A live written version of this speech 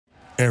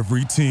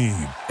Every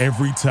team,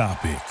 every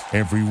topic,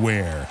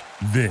 everywhere.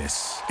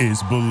 This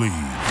is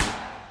Believe.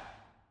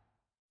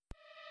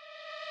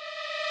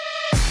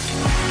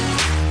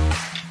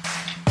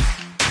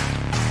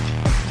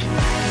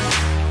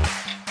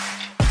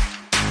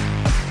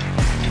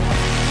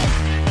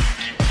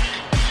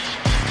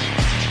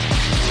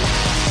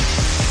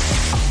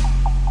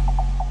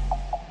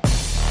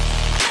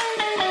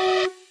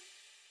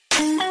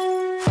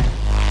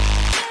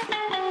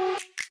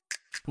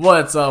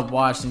 What's up,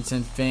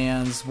 Washington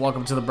fans?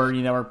 Welcome to the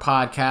Birdie Network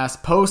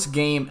podcast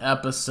post-game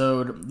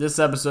episode. This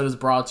episode is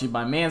brought to you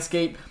by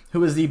Manscaped,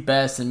 who is the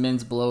best in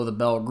men's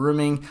below-the-belt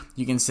grooming.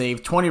 You can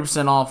save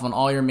 20% off on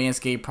all your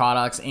Manscaped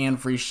products and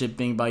free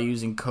shipping by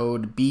using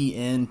code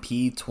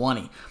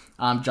BNP20.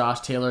 I'm Josh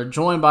Taylor,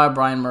 joined by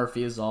Brian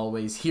Murphy as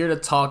always, here to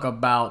talk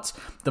about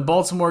the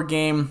Baltimore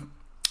game.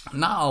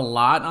 Not a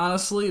lot,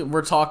 honestly.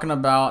 We're talking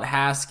about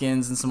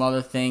Haskins and some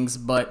other things,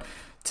 but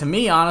to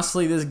me,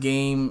 honestly, this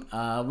game,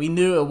 we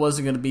knew it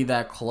wasn't going to be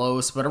that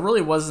close, but it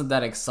really wasn't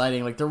that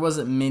exciting. Like, there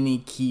wasn't many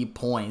key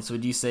points.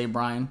 Would you say,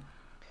 Brian?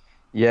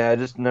 Yeah, I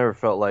just never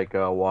felt like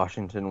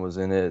Washington was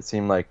in it. It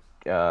seemed like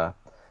the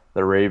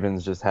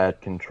Ravens just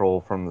had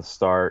control from the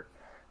start,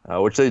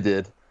 which they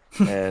did.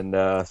 And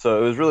so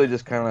it was really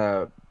just kind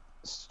of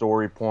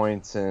story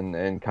points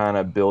and kind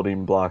of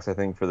building blocks, I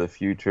think, for the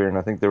future. And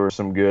I think there were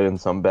some good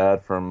and some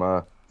bad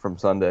from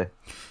Sunday.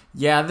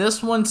 Yeah,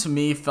 this one to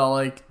me felt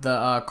like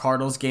the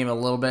Cardinals game a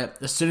little bit.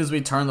 As soon as we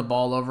turn the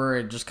ball over,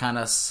 it just kind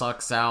of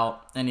sucks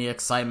out any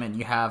excitement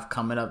you have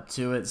coming up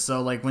to it.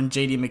 So, like, when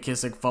J.D.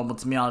 McKissick fumbled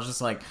to me, I was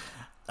just like,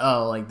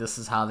 oh, like, this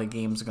is how the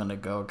game's going to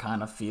go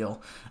kind of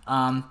feel.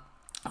 I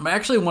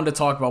actually wanted to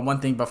talk about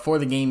one thing before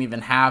the game even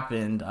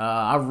happened.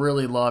 I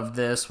really loved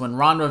this. When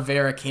Ron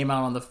Rivera came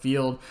out on the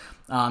field,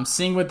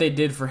 seeing what they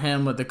did for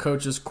him with the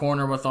coach's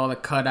corner with all the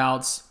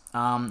cutouts,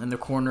 in the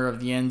corner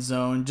of the end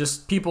zone,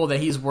 just people that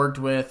he's worked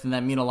with and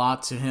that mean a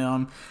lot to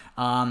him.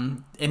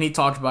 And he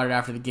talked about it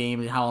after the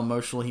game and how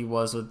emotional he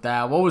was with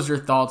that. What was your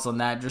thoughts on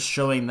that, just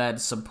showing that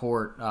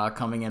support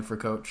coming in for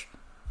Coach?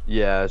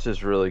 Yeah, it's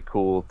just really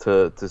cool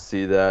to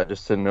see that,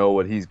 just to know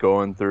what he's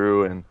going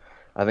through. And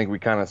I think we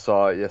kind of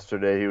saw it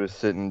yesterday. He was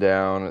sitting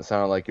down. It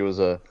sounded like it was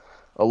a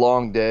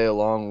long day, a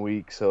long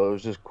week. So it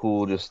was just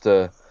cool just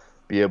to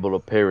be able to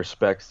pay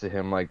respects to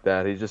him like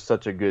that. He's just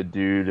such a good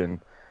dude. And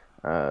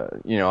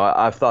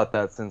I've thought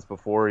that since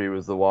before he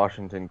was the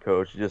Washington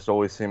coach. He just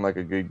always seemed like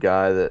a good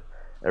guy that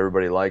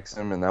everybody likes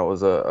him, and that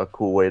was a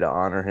cool way to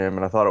honor him.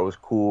 And I thought it was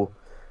cool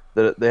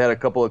that they had a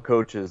couple of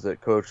coaches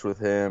that coached with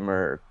him,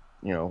 or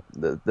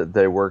that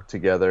they worked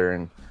together,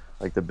 and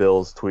like the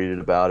Bills tweeted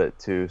about it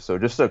too. So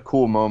just a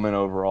cool moment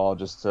overall,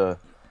 just to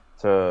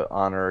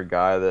honor a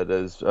guy that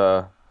is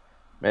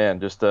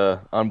just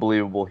a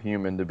unbelievable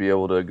human to be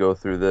able to go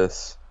through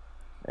this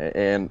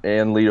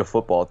and lead a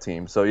football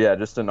team. So yeah,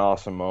 just an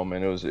awesome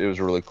moment. It was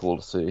really cool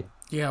to see.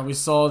 Yeah, we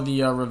saw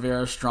the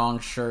Rivera Strong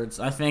shirts.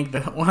 I think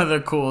that one of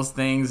the coolest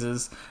things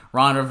is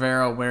Ron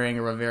Rivera wearing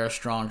a Rivera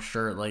Strong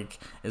shirt, like,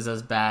 is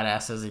as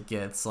badass as it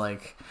gets.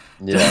 Like,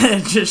 yeah.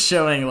 Just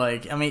showing,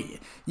 like, I mean,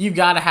 you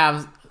got to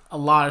have a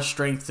lot of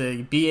strength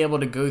to be able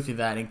to go through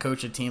that and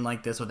coach a team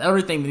like this with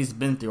everything that he's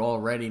been through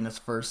already in his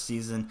first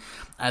season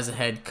as a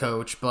head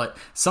coach. But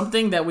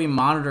something that we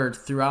monitored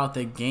throughout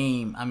the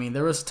game, I mean,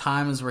 there was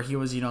times where he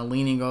was,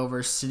 leaning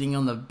over, sitting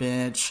on the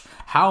bench.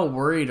 How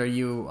worried are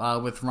you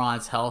with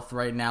Ron's health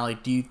right now?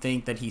 Like, do you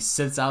think that he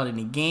sits out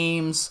any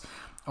games,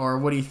 or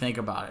what do you think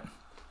about it?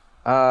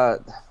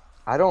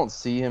 I don't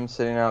see him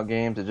sitting out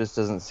games. It just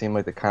doesn't seem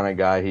like the kind of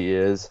guy he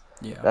is.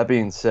 Yeah. That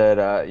being said,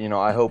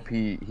 I hope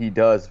he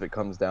does, if it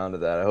comes down to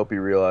that. I hope he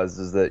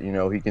realizes that,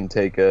 he can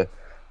take a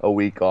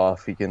week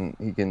off. He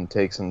can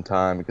take some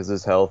time, because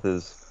his health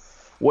is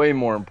way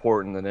more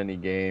important than any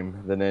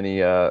game, than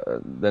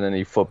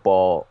any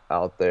football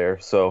out there.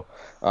 So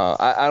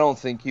I don't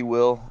think he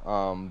will,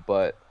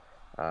 but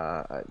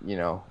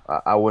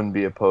I wouldn't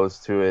be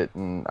opposed to it,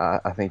 and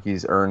I think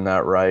he's earned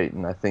that right.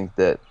 And I think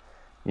that,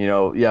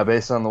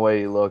 based on the way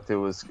he looked, it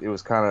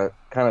was kind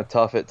of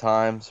tough at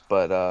times,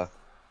 but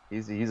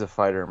he's a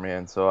fighter,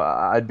 man. So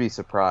I'd be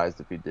surprised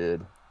if he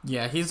did.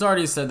 Yeah, he's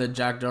already said that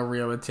Jack Del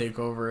Rio would take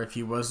over if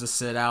he was to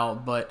sit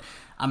out, but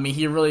I mean,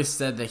 he really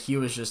said that he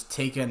was just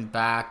taken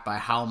back by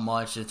how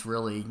much it's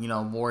really,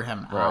 wore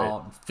him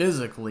out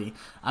physically.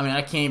 I mean,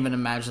 I can't even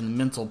imagine the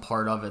mental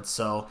part of it.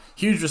 So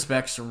huge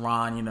respects to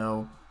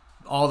Ron,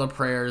 all the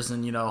prayers,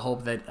 and,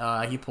 hope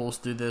that he pulls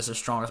through this as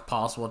strong as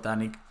possible without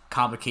any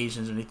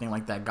complications or anything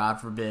like that, God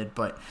forbid.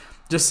 But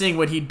just seeing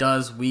what he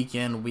does week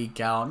in,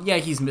 week out. Yeah,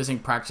 he's missing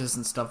practice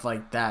and stuff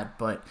like that,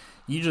 but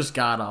you just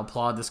gotta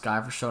applaud this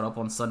guy for showing up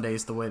on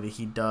Sundays the way that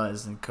he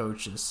does and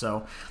coaches.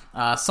 So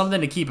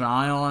something to keep an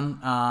eye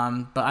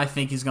on. But I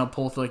think he's gonna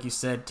pull through, like you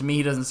said. To me,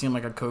 he doesn't seem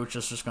like a coach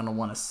that's just gonna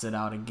want to sit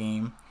out a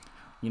game,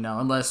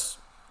 unless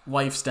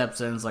wife steps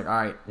in and is like, all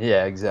right.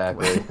 Yeah,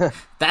 exactly.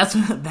 that's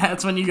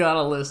when you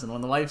gotta listen.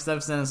 When the wife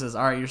steps in and says,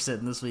 all right, you're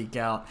sitting this week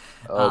out.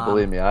 Oh,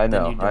 believe me, I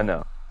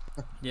know.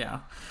 Yeah.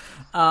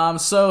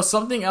 So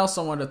something else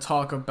I wanted to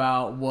talk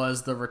about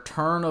was the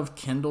return of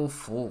Kendall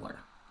Fuller.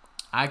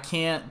 I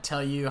can't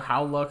tell you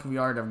how lucky we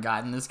are to have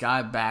gotten this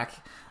guy back.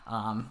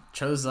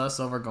 Chose us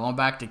over going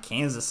back to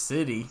Kansas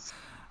City.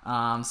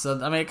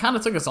 It kind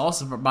of took us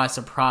also by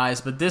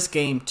surprise, but this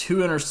game, 2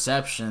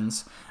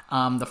 interceptions.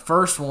 The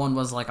first one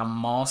was like a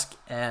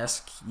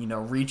Mosk-esque,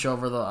 reach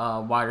over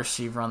the wide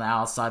receiver on the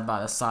outside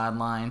by the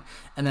sideline.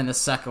 And then the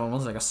second one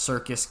was like a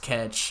circus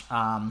catch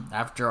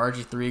after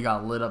RG3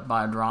 got lit up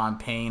by Daron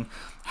Payne.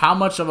 How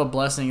much of a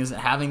blessing is it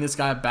having this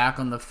guy back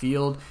on the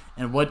field?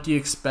 And what do you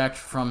expect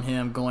from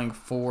him going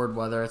forward,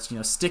 whether it's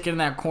sticking in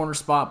that corner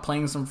spot,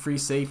 playing some free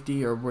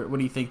safety, or what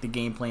do you think the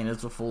game plan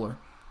is with Fuller?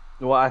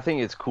 Well, I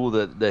think it's cool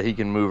that he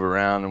can move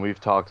around, and we've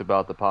talked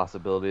about the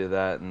possibility of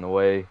that, and the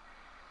way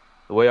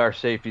our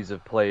safeties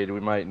have played,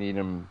 we might need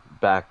him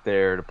back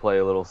there to play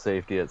a little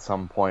safety at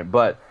some point.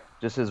 But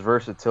just his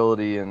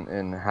versatility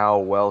and how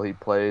well he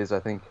plays, I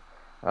think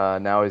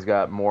now he's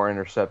got more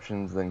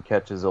interceptions than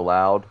catches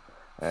allowed.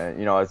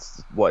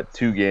 It's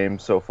 2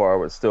 games so far,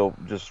 but still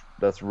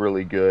that's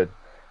really good.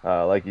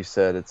 Like you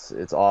said,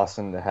 it's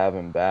awesome to have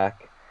him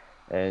back.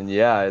 And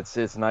yeah,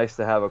 it's nice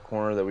to have a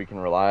corner that we can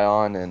rely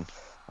on. And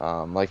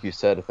like you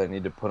said, if they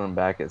need to put him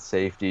back at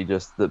safety,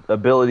 just the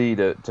ability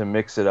to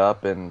mix it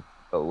up and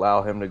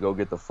allow him to go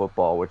get the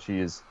football, which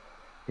he's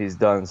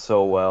done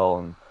so well.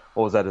 And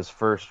what was that, his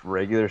first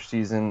regular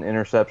season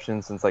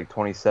interception since like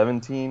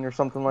 2017 or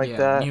something like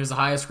that? Yeah, he was the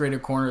highest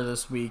graded corner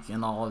this week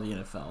in all of the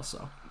NFL.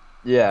 So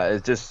yeah,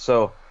 it's just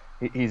so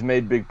he's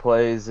made big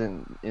plays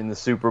in the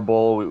Super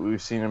Bowl.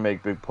 We've seen him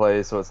make big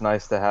plays, so it's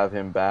nice to have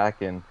him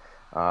back. And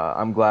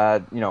I'm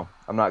glad,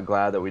 I'm not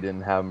glad that we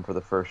didn't have him for the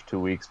first 2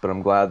 weeks, but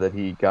I'm glad that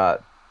he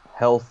got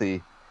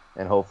healthy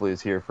and hopefully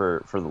is here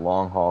for the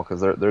long haul,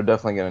 because they're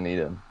definitely going to need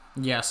him.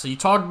 Yeah, so you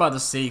talked about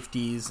the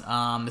safeties.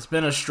 It's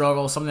been a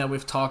struggle, something that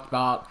we've talked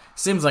about.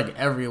 Seems like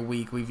every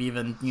week we've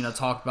even,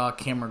 talked about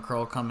Cameron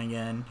Curl coming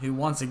in, who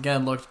once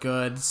again looked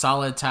good,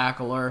 solid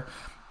tackler.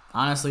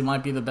 Honestly,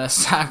 might be the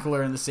best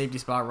tackler in the safety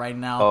spot right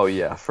now. Oh,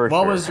 yeah, for sure.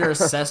 What was your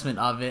assessment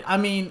of it? I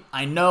mean,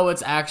 I know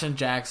it's Action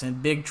Jackson,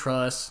 big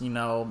trust,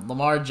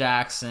 Lamar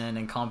Jackson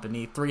and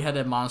company,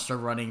 3-headed monster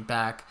running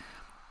back.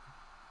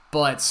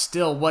 But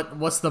still,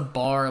 what's the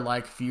bar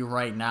like for you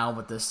right now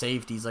with the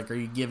safeties? Like, are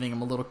you giving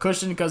him a little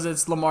cushion because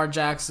it's Lamar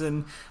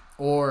Jackson,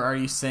 or are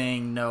you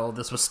saying, no,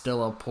 this was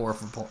still a poor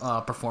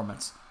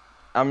performance?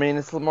 I mean,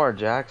 it's Lamar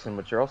Jackson,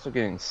 but you're also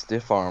getting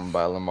stiff-armed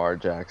by Lamar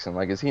Jackson.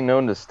 Like, is he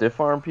known to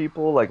stiff-arm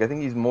people? Like, I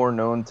think he's more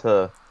known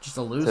to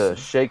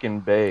shake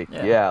and bake.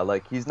 Yeah,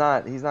 like he's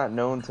not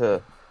known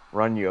to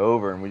run you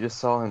over. And we just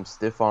saw him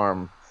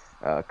stiff-arm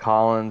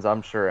Collins.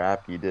 I'm sure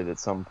Apke did at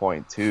some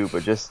point too.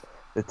 But just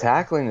the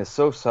tackling is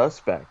so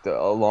suspect,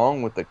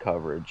 along with the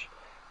coverage.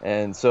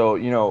 And so,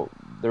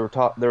 there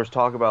was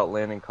talk about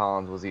Landon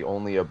Collins. Was he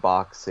only a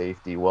box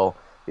safety? Well,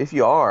 if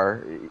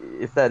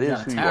that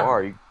is who you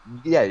are,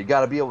 you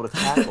got to be able to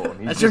tackle. And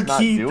he's that's just your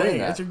key not doing thing.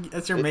 that.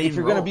 That's your main If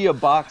you're going to be a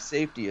box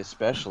safety,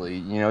 especially,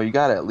 you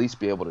got to at least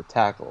be able to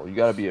tackle. You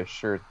got to be a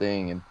sure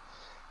thing, and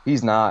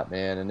he's not,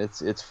 man. And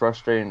it's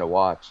frustrating to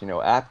watch.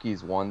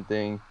 Apke's one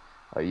thing,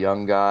 a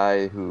young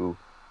guy who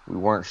we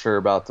weren't sure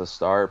about to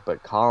start,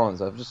 but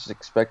Collins, I've just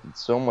expected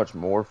so much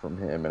more from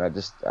him,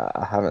 and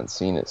I haven't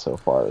seen it so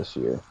far this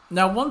year.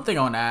 Now, one thing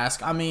I want to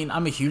ask, I mean,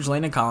 I'm a huge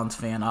Landon Collins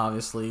fan,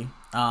 obviously.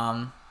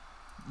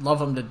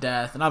 Love him to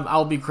death, and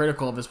I'll be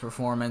critical of his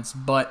performance,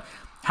 but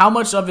how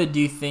much of it do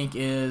you think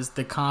is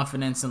the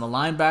confidence in the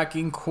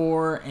linebacking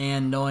core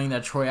and knowing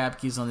that Troy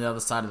Apke's on the other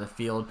side of the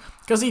field?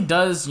 Because he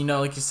does,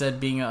 like you said,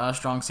 being a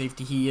strong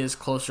safety, he is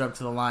closer up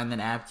to the line than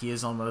Apke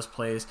is on most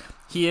plays.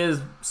 He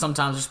is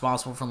sometimes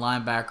responsible for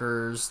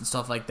linebackers and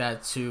stuff like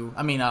that too.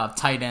 I mean,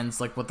 tight ends,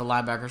 like what the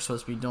linebackers are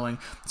supposed to be doing.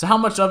 So how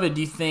much of it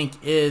do you think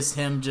is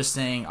him just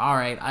saying, all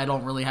right, I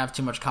don't really have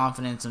too much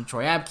confidence in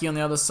Troy Apke on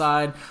the other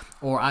side,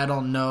 or I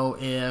don't know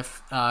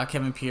if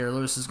Kevin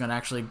Pierre-Louis is going to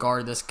actually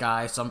guard this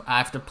guy, so I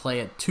have to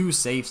play it too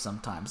safe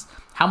sometimes.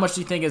 How much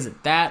do you think is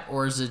it that,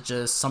 or is it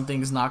just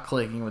something's not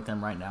clicking with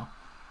him right now?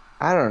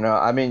 I don't know.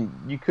 I mean,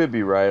 you could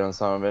be right on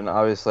some of it. And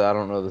obviously, I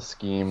don't know the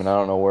scheme, and I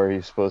don't know where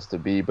he's supposed to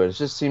be, but it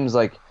just seems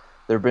like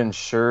there have been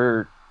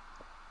sure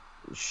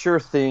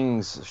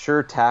things,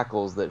 sure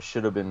tackles that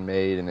should have been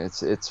made, and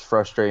it's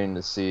frustrating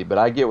to see. But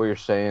I get what you're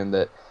saying,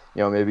 that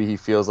maybe he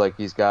feels like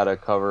he's got to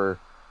cover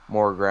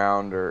more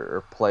ground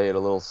or play it a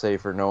little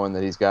safer, knowing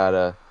that he's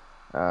got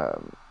a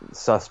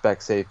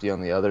suspect safety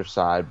on the other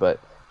side. But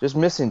just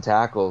missing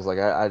tackles, like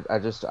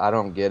I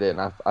don't get it,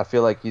 and I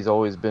feel like he's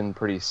always been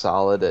pretty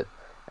solid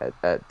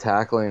at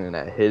tackling and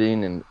at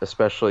hitting, and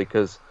especially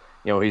because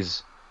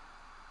he's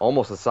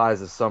almost the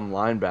size of some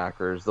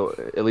linebackers,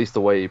 at least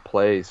the way he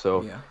plays.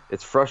 So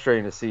It's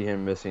frustrating to see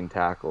him missing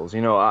tackles.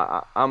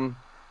 I'm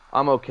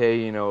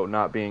okay,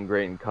 not being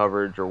great in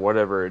coverage or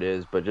whatever it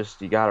is, but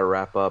just you got to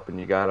wrap up and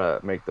you got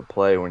to make the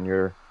play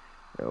when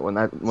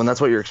when that's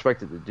what you're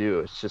expected to do.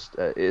 It's just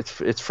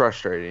it's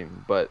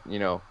frustrating, but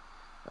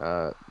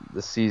the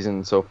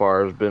season so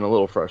far has been a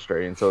little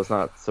frustrating, so it's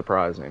not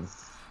surprising.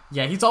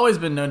 Yeah, he's always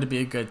been known to be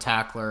a good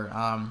tackler.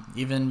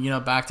 Even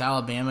back to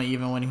Alabama,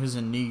 even when he was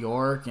in New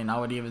York, and I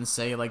would even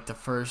say like the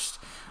first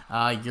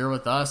year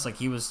with us. Like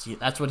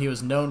that's what he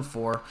was known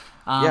for.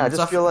 I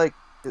just feel like.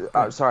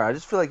 I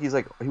just feel like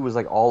he was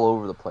like all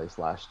over the place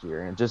last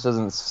year, and it just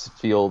doesn't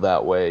feel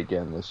that way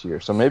again this year.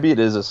 So maybe it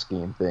is a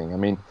scheme thing. I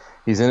mean,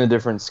 he's in a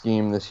different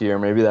scheme this year.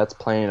 Maybe that's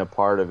playing a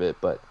part of it,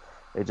 but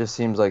it just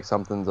seems like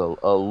something's a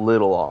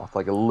little off,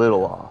 like a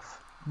little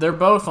off. They're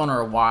both on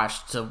our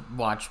watch to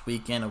watch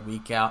week in and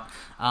week out,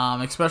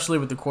 especially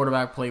with the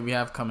quarterback play we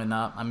have coming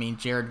up. I mean,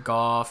 Jared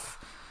Goff,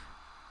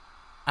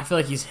 I feel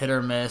like he's hit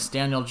or miss.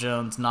 Daniel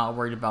Jones, not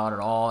worried about at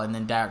all, and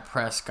then Dak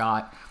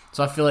Prescott.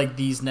 So I feel like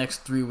these next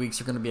 3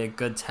 weeks are going to be a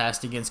good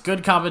test against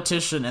good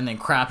competition and then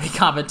crappy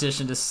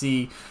competition to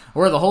see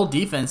where the whole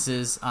defense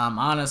is,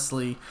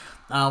 honestly.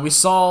 We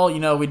saw,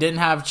 we didn't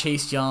have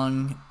Chase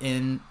Young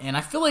in, and I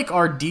feel like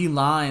our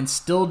D-line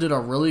still did a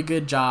really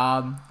good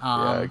job.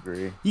 I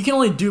agree. You can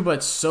only do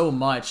but so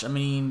much. I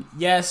mean,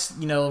 yes,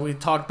 we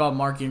talked about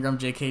Mark Ingram,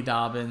 J.K.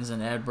 Dobbins,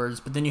 and Edwards,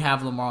 but then you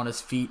have Lamar on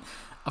his feet.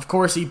 Of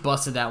course, he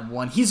busted that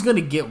one. He's going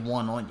to get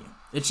one on you.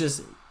 It's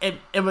just...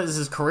 It was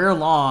his career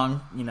long,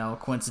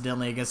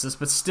 coincidentally against us,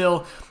 but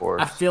still,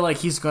 I feel like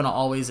he's going to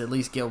always at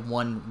least get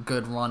one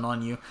good run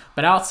on you.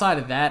 But outside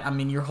of that, I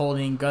mean, you're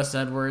holding Gus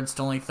Edwards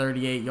to only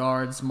 38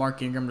 yards,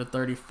 Mark Ingram to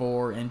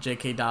 34, and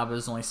J.K.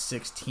 Dobbins only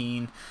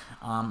 16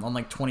 on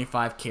like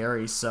 25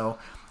 carries. So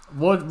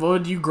what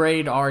would you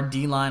grade our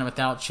D-line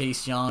without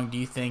Chase Young? Do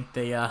you think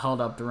they held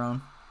up their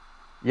own?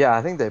 Yeah,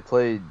 I think they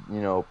played,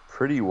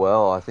 pretty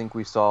well. I think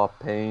we saw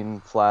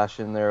Payne flash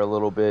in there a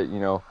little bit,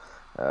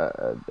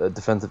 a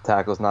defensive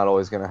tackle is not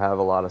always going to have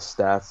a lot of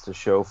stats to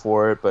show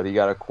for it, but he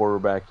got a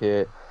quarterback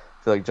hit.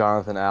 I feel like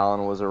Jonathan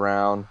Allen was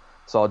around.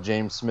 Saw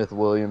James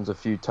Smith-Williams a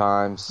few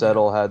times.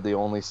 Settle had the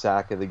only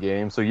sack of the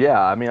game. So,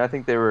 yeah, I mean, I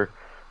think they were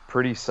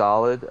pretty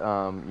solid.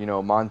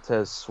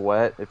 Montez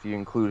Sweat, if you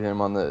include him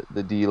on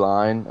the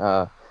D-line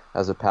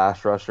as a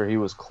pass rusher, he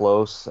was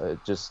close.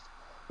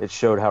 It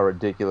showed how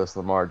ridiculous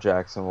Lamar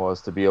Jackson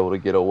was to be able to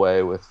get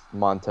away with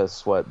Montez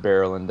Sweat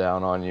barreling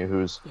down on you,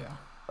 who's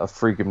a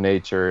freak of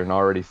nature and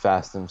already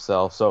fast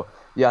himself. So,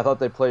 yeah, I thought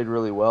they played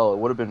really well. It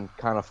would have been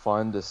kind of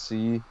fun to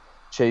see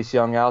Chase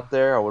Young out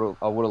there. I would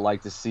have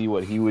liked to see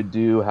what he would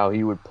do, how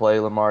he would play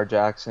Lamar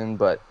Jackson,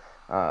 but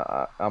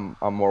I'm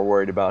more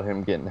worried about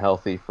him getting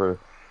healthy for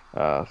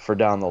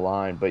down the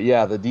line. But,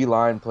 yeah, the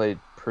D-line played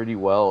pretty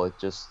well. It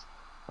just,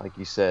 like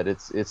you said,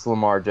 it's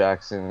Lamar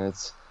Jackson, and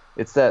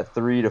it's that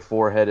 3 to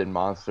 4 headed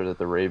monster that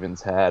the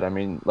Ravens had. I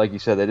mean, like you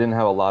said, they didn't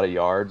have a lot of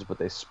yards, but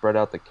they spread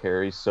out the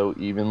carries so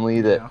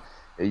evenly that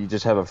you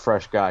just have a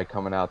fresh guy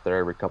coming out there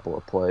every couple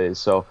of plays.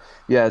 So,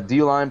 yeah,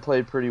 D-line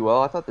played pretty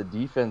well. I thought the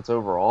defense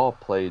overall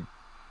played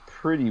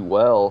pretty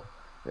well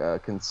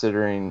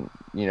considering,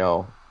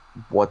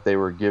 what they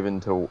were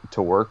given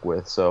to work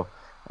with. So,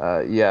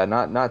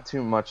 not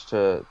too much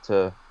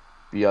to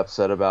be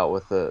upset about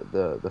with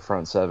the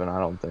front seven, I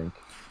don't think.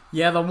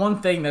 Yeah, the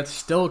one thing that's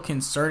still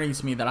concerning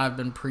to me that I've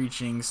been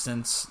preaching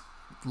since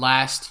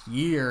last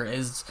year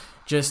is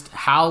just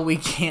how we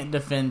can't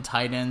defend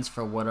tight ends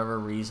for whatever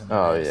reason.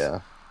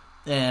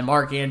 And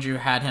Mark Andrews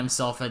had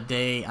himself a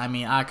day. I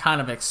mean, I kind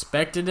of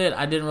expected it.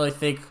 I didn't really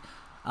think,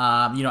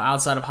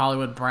 outside of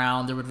Hollywood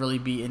Brown, there would really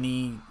be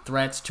any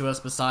threats to us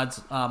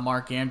besides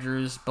Mark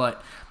Andrews.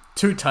 But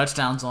 2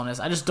 touchdowns on us.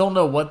 I just don't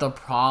know what the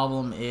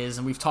problem is.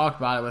 And we've talked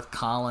about it with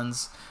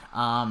Collins.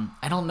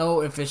 I don't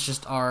know if it's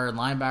just our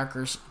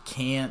linebackers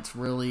can't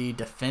really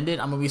defend it.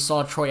 I mean, we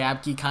saw Troy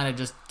Apke kind of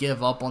just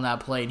give up on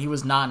that play, and he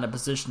was not in a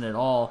position at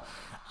all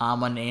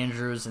when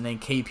Andrews and then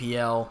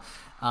KPL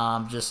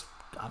just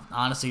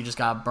honestly just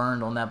got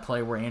burned on that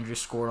play where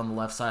Andrews scored on the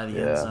left side of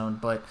the end zone.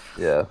 But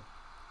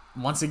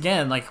once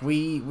again, like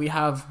we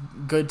have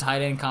good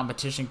tight end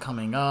competition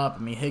coming up. I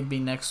mean, Higbee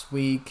next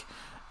week.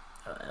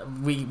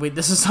 We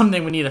this is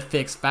something we need to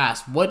fix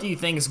fast. What do you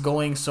think is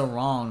going so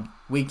wrong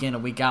week in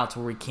and week out to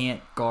where we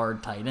can't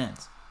guard tight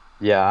ends?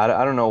 Yeah,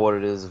 I don't know what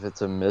it is. If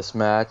it's a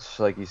mismatch,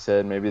 like you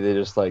said, maybe they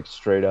just like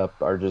straight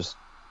up are just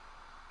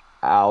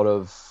out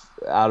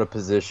of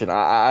position.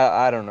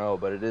 I don't know,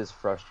 but it is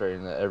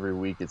frustrating that every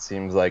week it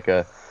seems like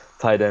a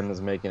tight end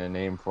is making a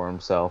name for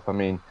himself. I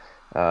mean,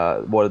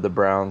 what did the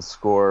Browns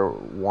score?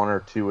 1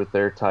 or 2 with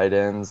their tight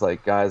ends?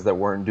 Like guys that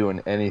weren't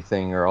doing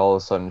anything are all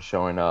of a sudden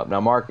showing up.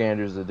 Now Mark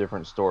Andrews is a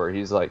different story.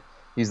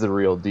 He's the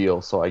real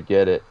deal, so I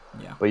get it.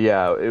 Yeah. But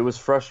yeah, it was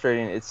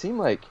frustrating. It seemed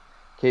like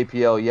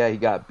KPL, he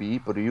got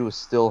beat, but he was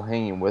still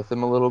hanging with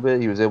him a little bit.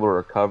 He was able to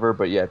recover,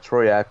 but yeah,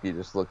 Troy Apke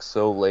just looked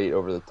so late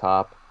over the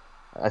top.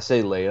 I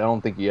say late. I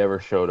don't think he ever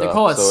showed up. They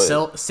call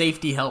it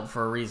safety help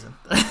for a reason.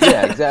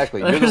 Yeah,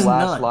 exactly. You're the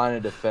last line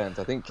of defense.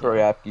 I think Troy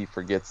Apke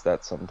forgets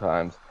that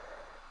sometimes.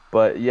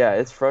 But yeah,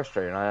 it's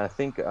frustrating. I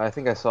think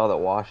I saw that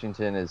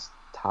Washington is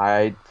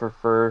tied for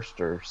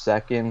first or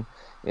second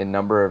in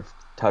number of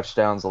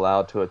touchdowns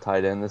allowed to a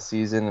tight end this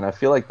season, and I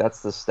feel like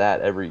that's the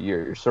stat every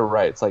year. You're so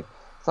right. It's like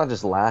it's not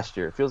just last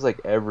year. It feels like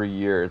every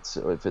year.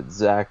 If it's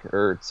Zach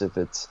Ertz, if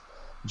it's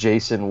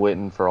Jason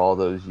Witten for all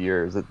those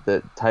years,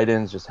 that tight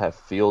ends just have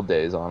field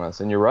days on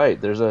us. And you're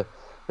right. There's a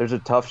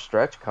tough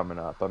stretch coming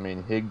up. I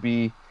mean,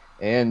 Higbee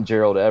and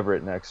Gerald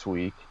Everett next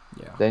week.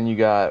 Yeah. Then you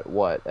got,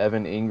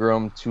 Evan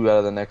Ingram 2 out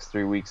of the next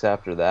 3 weeks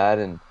after that,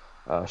 and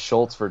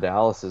Schultz for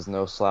Dallas is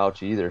no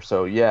slouch either.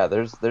 So, yeah,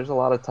 there's a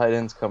lot of tight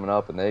ends coming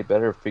up, and they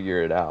better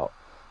figure it out.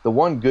 The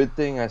one good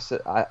thing I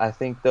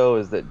think, though,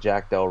 is that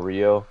Jack Del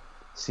Rio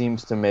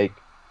seems to make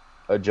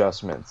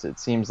adjustments. It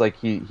seems like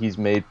he's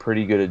made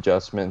pretty good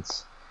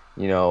adjustments,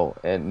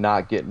 and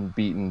not getting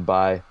beaten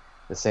by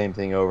the same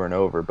thing over and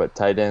over. But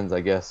tight ends,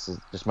 I guess,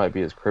 just might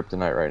be his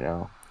kryptonite right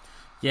now.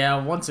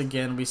 Yeah, once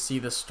again, we see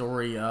the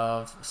story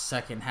of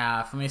second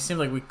half. I mean, it seems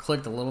like we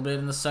clicked a little bit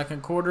in the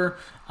second quarter,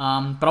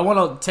 but I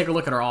want to take a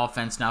look at our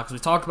offense now because we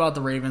talked about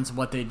the Ravens and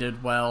what they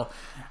did well.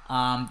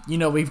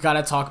 We've got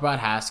to talk about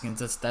Haskins.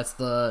 That's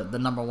the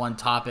number one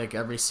topic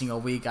every single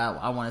week.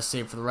 I want to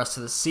say for the rest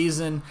of the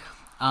season.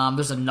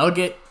 There's a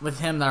nugget with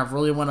him that I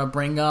really want to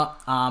bring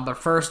up. But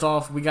first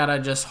off, we got to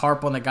just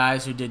harp on the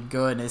guys who did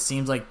good. And it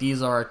seems like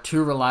these are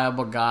two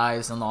reliable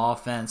guys on the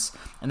offense.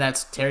 And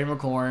that's Terry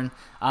McLaurin,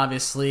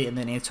 obviously, and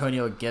then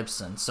Antonio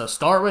Gibson. So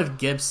start with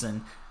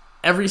Gibson.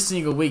 Every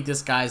single week,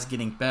 this guy's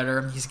getting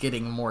better. He's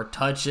getting more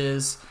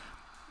touches.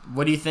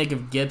 What do you think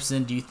of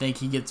Gibson? Do you think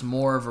he gets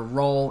more of a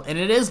role? And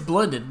it is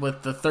blended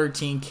with the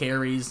 13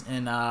 carries,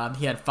 and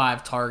he had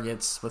 5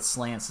 targets with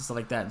slants and stuff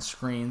like that and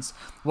screens.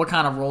 What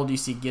kind of role do you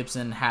see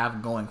Gibson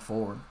have going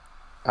forward?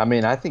 I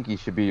mean, I think he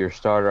should be your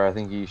starter. I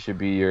think he should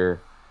be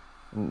your,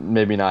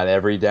 maybe not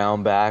every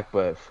down back,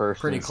 but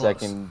first Pretty and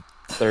close. second,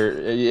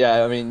 third.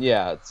 Yeah, I mean,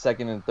 yeah,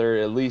 second and third,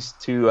 at least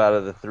 2 out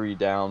of the 3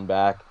 down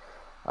back.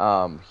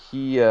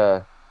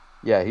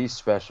 He's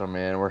special,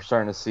 man. We're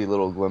starting to see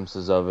little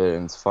glimpses of it,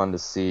 and it's fun to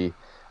see.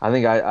 I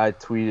think I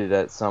tweeted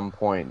at some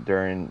point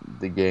during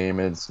the game,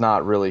 and it's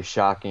not really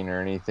shocking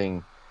or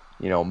anything,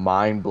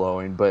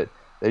 mind-blowing, but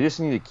they just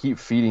need to keep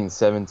feeding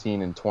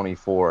 17 and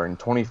 24, and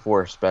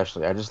 24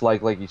 especially. I just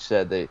like you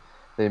said,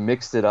 they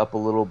mixed it up a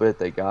little bit.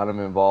 They got him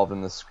involved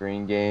in the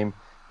screen game.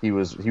 He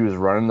was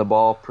running the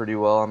ball pretty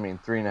well. I mean,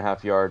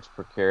 3.5 yards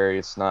per carry.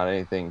 It's not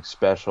anything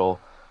special,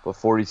 but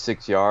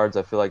 46 yards.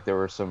 I feel like there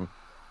were some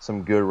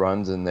good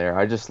runs in there.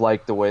 I just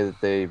like the way that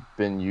they've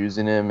been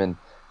using him, and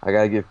I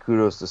got to give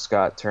kudos to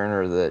Scott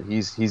Turner that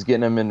he's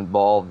getting him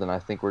involved, and I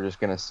think we're just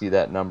going to see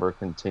that number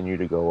continue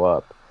to go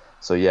up.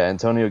 So, yeah,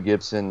 Antonio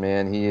Gibson,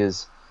 man, he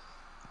is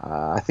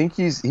I think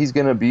he's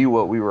going to be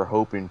what we were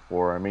hoping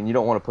for. I mean, you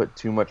don't want to put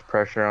too much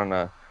pressure on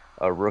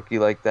a rookie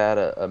like that,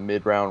 a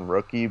mid-round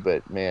rookie,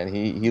 but, man,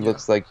 he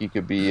looks like he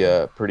could be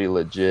pretty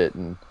legit,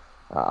 and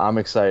I'm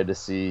excited to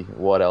see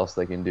what else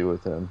they can do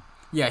with him.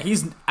 Yeah,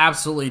 he's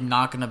absolutely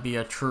not going to be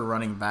a true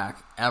running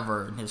back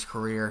ever in his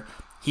career.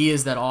 He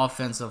is that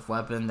offensive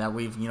weapon that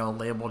we've,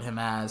 labeled him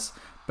as.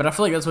 But I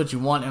feel like that's what you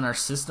want in our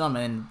system,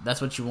 and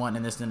that's what you want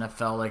in this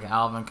NFL, like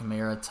Alvin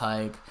Kamara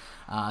type.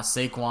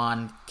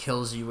 Saquon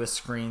kills you with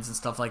screens and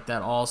stuff like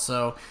that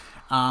also.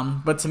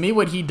 But to me,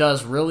 what he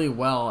does really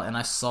well, and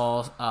I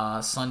saw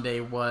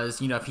Sunday,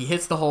 was, if he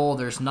hits the hole,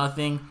 there's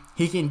nothing.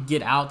 He can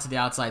get out to the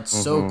outside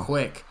so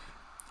quick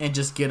and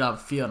just get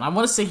upfield. And I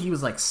want to say he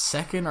was like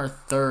second or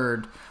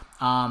third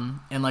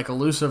in like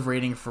elusive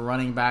rating for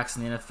running backs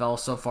in the NFL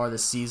so far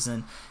this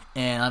season.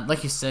 And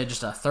like you said,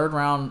 just a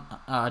third-round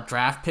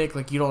draft pick,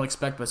 like you don't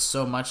expect but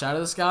so much out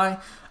of this guy.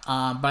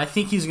 But I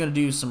think he's going to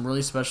do some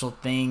really special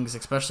things,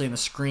 especially in the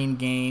screen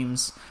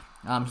games.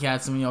 He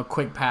had some,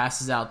 quick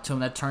passes out to him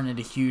that turned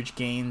into huge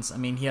gains. I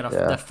mean, he had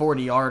that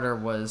 40-yarder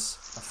was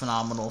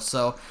phenomenal.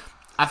 So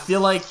I feel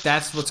like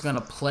that's what's going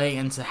to play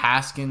into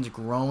Haskins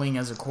growing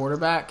as a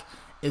quarterback,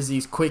 is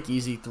these quick,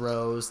 easy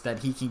throws that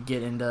he can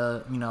get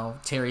into,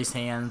 Terry's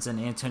hands and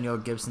Antonio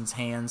Gibson's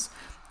hands.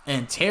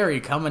 And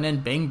Terry coming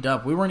in banged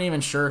up. We weren't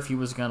even sure if he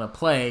was going to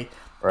play.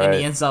 Right. And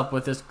he ends up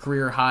with his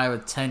career high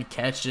with 10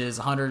 catches,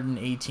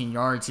 118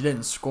 yards. He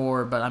didn't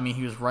score, but,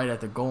 he was right at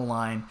the goal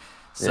line.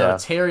 So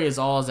Terry is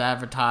all as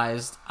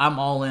advertised. I'm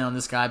all in on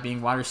this guy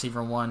being wide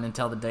receiver 1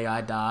 until the day I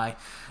die.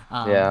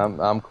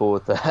 I'm cool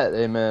with that.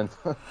 Amen.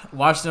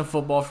 Washington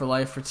football for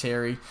life for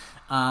Terry.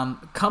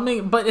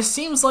 But it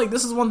seems like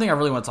this is one thing I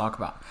really want to talk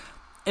about.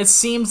 It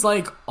seems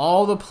like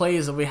all the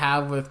plays that we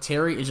have with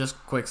Terry is just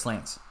quick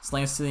slants.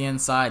 Slants to the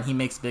inside, and he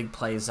makes big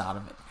plays out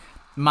of it.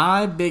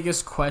 My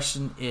biggest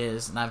question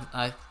is, and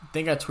I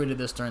think I tweeted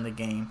this during the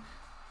game,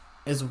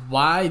 is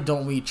why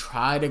don't we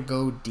try to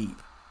go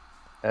deep?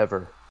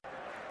 Ever.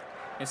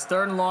 It's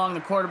 3rd and long. The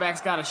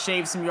quarterback's got to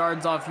shave some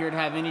yards off here to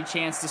have any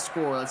chance to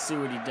score. Let's see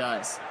what he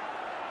does.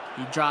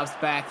 He drops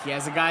back. He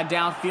has a guy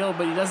downfield,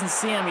 but he doesn't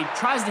see him. He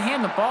tries to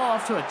hand the ball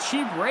off to a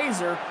cheap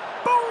razor.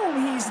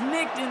 Boom! He's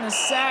nicked in the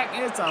sack.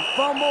 It's a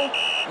fumble,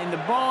 and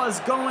the ball is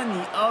going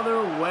the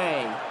other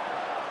way.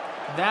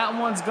 That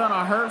one's going to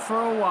hurt for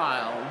a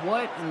while.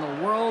 What in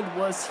the world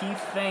was he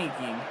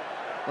thinking?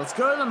 Let's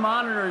go to the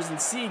monitors and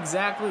see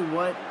exactly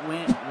what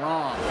went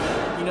wrong.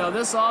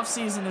 This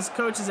offseason, his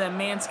coaches at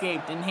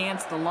Manscaped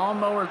enhanced the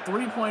Lawnmower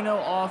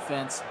 3.0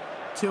 offense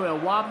to a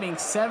whopping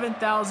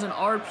 7,000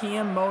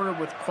 RPM motor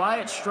with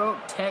quiet stroke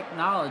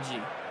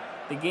technology.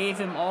 They gave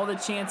him all the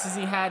chances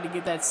he had to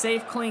get that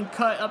safe, clean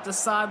cut up the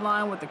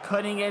sideline with the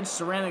cutting-edge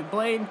ceramic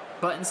blade,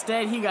 but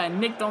instead he got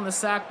nicked on the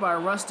sack by a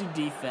rusty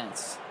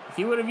defense. If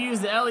he would have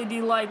used the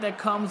LED light that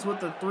comes with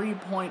the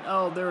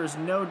 3.0, there is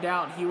no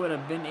doubt he would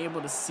have been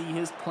able to see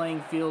his playing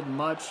field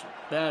much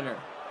better.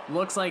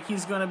 Looks like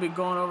he's going to be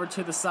going over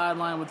to the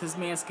sideline with his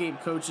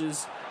Manscaped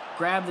coaches,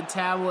 grab the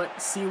tablet,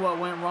 see what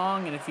went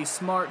wrong, and if he's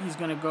smart, he's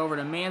going to go over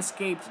to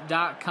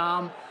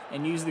manscaped.com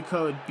and use the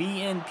code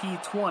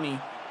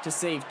BNP20 to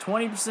save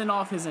 20%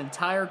 off his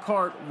entire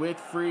cart with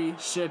free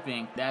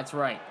shipping. That's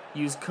right.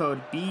 Use code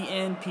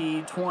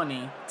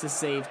BNP20 to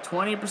save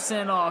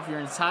 20% off your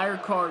entire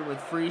cart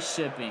with free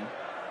shipping.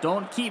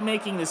 Don't keep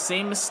making the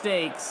same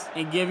mistakes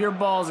and give your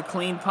balls a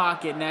clean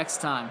pocket next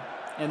time.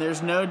 And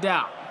there's no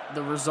doubt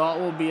the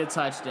result will be a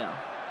touchdown.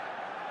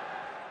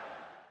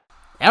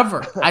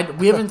 Ever.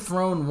 We haven't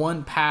thrown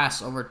one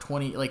pass over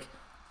 20. Like,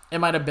 it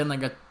might have been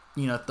like a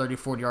 30,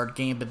 40-yard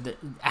game, but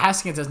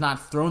Haskins has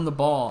not thrown the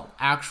ball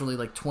actually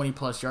like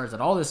 20-plus yards at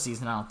all this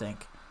season, I don't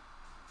think.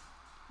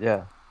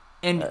 Yeah.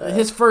 And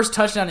his first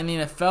touchdown in the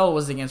NFL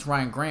was against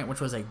Ryan Grant, which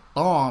was a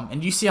bomb.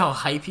 And you see how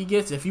hype he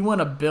gets? If you want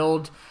to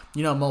build,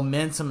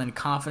 momentum and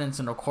confidence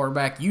in a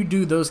quarterback, you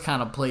do those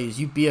kind of plays.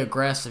 You be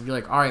aggressive. You're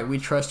like, all right, we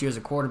trust you as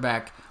a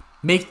quarterback.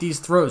 Make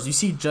these throws. You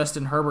see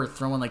Justin Herbert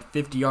throwing like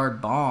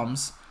 50-yard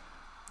bombs.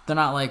 They're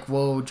not like,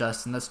 whoa,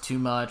 Justin, that's too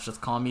much. Let's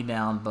calm me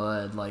down,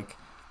 bud. Like,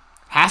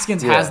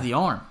 Haskins has the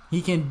arm.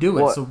 He can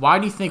do it. So why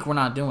do you think we're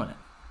not doing it?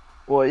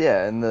 Well,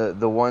 yeah, and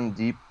the one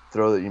deep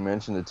throw that you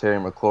mentioned to Terry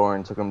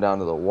McLaurin took him down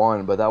to the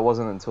 1, but that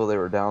wasn't until they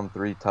were down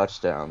 3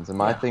 touchdowns. And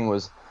my thing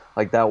was,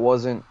 like, that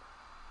wasn't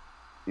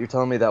 – you're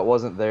telling me that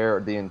wasn't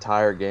there the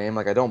entire game?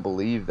 Like, I don't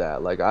believe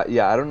that. Like, I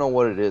don't know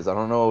what it is. I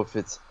don't know if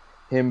it's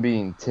him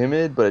being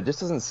timid, but it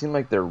just doesn't seem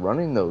like they're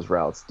running those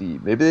routes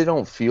deep. Maybe they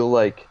don't feel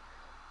like –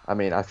 I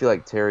mean, I feel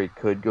like Terry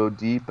could go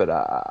deep, but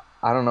I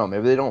don't know.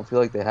 Maybe they don't feel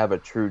like they have a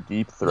true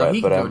deep threat. No,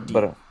 he can go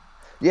deep.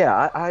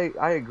 Yeah,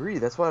 I agree.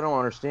 That's what I don't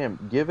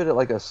understand. Give it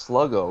like a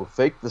sluggo.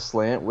 Fake the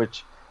slant,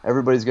 which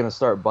everybody's going to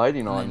start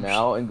biting on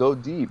now, and go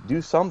deep.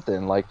 Do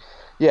something. Like,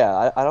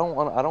 I don't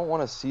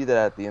want to see that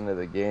at the end of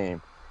the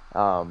game.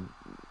 I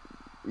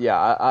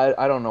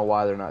don't know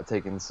why they're not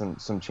taking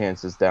some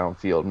chances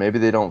downfield. Maybe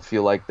they don't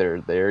feel like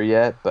they're there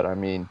yet, but I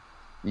mean,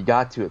 you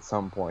got to at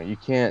some point. You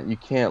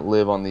can't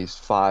live on these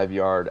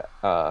 5-yard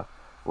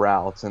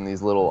routes and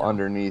these little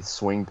underneath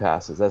swing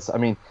passes.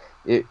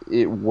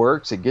 It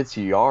works, it gets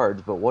you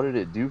yards, but what did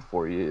it do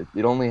for you?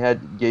 It only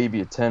gave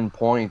you 10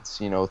 points,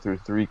 through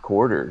 3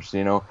 quarters,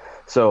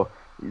 So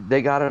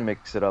they got to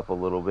mix it up a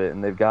little bit,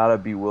 and they've got to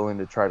be willing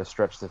to try to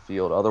stretch the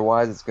field.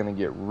 Otherwise, it's going to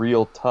get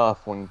real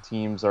tough when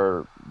teams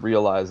are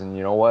realizing,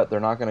 you know what,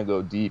 they're not going to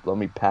go deep. Let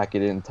me pack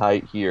it in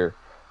tight here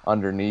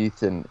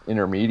underneath and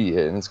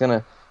intermediate, and it's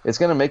going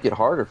to make it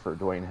harder for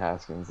Dwayne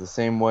Haskins. The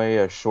same way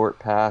a short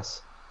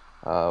pass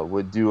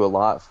would do a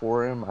lot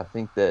for him. I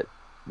think that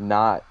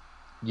not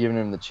giving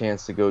him the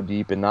chance to go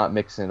deep and not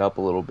mixing it up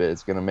a little bit,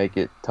 it's going to make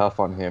it tough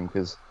on him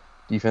because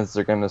defenses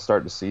are going to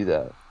start to see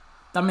that.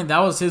 I mean, that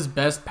was his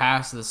best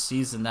pass this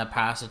season, that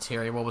pass to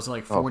Terry. What was it,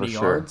 like 40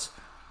 yards?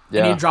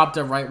 Yeah. And he dropped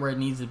it right where it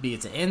needs to be.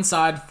 It's an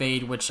inside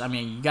fade, which, I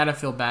mean, you got to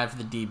feel bad for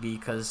the DB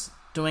because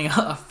doing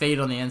a fade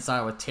on the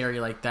inside with Terry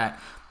like that,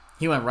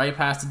 he went right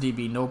past the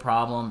DB, no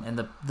problem, and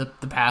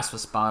the pass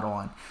was spot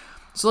on.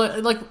 So,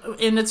 like,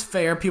 and it's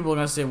fair. People are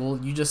going to say, well,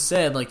 you just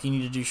said, like, you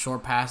need to do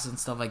short passes and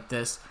stuff like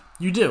this.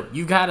 You do.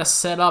 You got to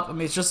set up. I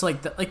mean, it's just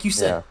like you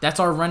said, that's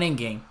our running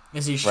game.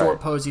 Is these short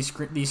posts,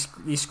 these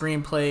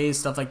screen plays,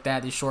 stuff like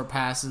that, these short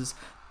passes.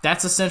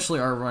 That's essentially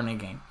our running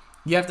game.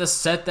 You have to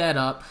set that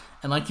up,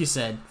 and like you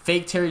said,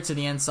 fake Terry to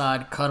the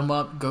inside, cut him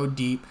up, go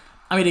deep.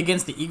 I mean,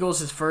 against the Eagles,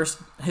 his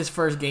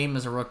first game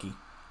as a rookie.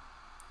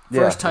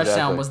 First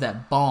touchdown was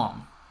that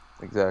bomb.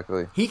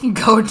 Exactly. He can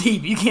go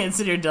deep. You can't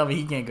sit here and tell me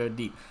he can't go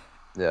deep.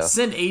 Yeah.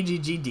 Send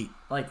AGG deep.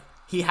 Like,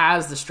 he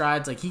has the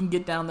strides. Like, he can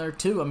get down there,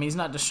 too. I mean, he's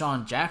not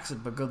Deshaun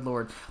Jackson, but good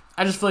Lord.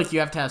 I just feel like you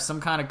have to have some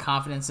kind of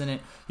confidence in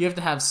it. You have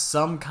to have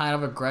some kind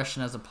of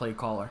aggression as a play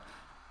caller.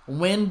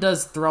 When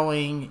does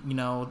throwing,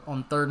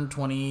 on 3rd and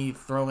 20,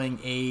 throwing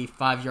a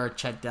 5-yard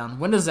check down,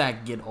 when does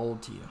that get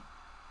old to you?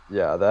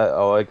 Yeah,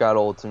 it got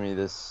old to me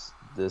this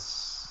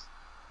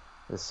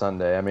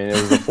Sunday. I mean, it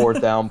was a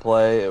 4th down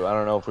play. I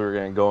don't know if we were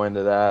going to go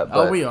into that.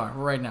 But, we are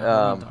right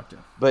now.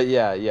 But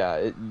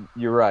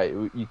you're right.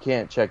 You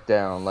can't check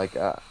down. Like,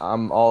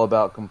 I'm all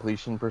about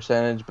completion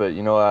percentage, but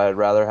what I'd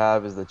rather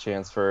have is the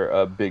chance for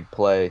a big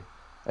play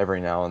every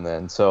now and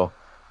then. So,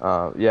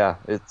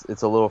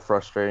 it's a little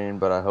frustrating,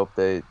 but I hope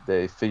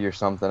they figure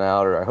something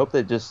out, or I hope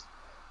they just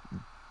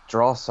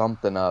draw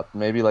something up,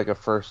 maybe like a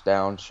first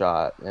down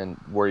shot, and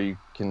where you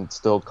can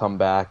still come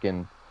back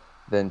and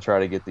then try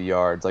to get the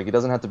yards. Like, it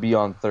doesn't have to be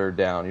on 3rd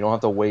down. You don't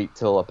have to wait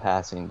till a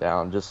passing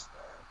down. Just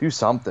do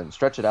something.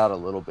 Stretch it out a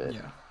little bit.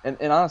 Yeah. And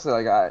honestly,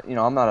 like,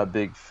 I'm not a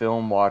big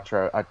film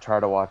watcher. I try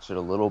to watch it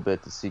a little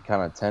bit to see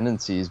kind of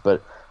tendencies,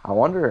 but I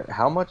wonder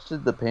how much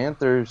did the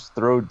Panthers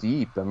throw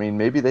deep? I mean,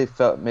 maybe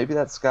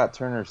that's Scott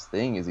Turner's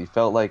thing, is he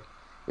felt like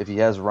if he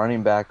has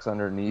running backs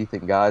underneath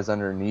and guys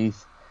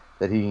underneath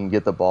that he can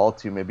get the ball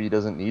to, maybe he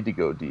doesn't need to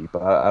go deep.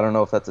 I don't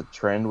know if that's a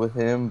trend with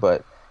him,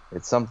 but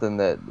it's something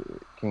that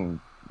can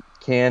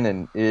can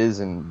and is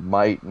and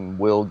might and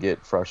will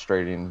get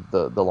frustrating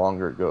the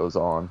longer it goes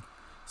on.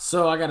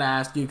 So I gotta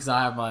ask you, because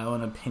I have my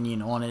own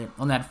opinion on it.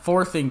 On that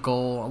 4th and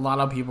goal, a lot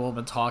of people have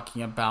been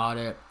talking about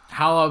it.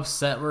 How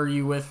upset were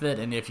you with it?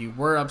 And if you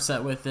were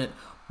upset with it,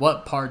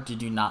 what part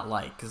did you not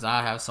like? Because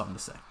I have something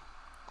to say.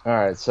 All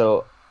right,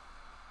 so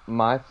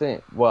my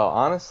thing, well,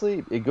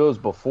 honestly, it goes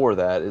before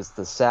that. Is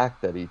the sack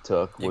that he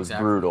took was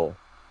brutal.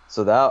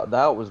 So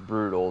that was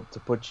brutal to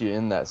put you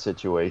in that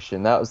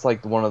situation. That was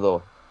like one of the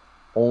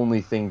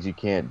only things you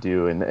can't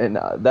do, and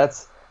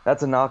that's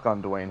a knock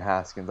on Dwayne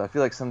Haskins. I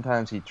feel like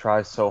sometimes he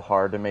tries so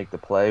hard to make the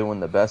play when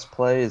the best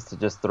play is to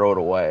just throw it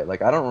away.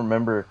 Like, I don't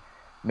remember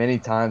many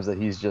times that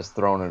he's just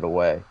thrown it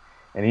away,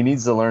 and he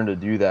needs to learn to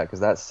do that,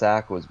 because that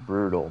sack was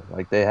brutal.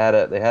 Like, they had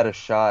a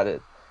shot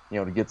at,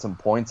 to get some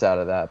points out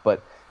of that,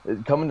 but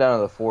coming down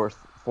to the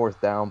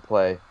fourth down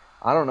play,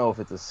 I don't know if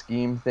it's a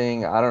scheme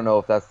thing. I don't know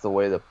if that's the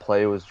way the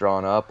play was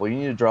drawn up. Well, you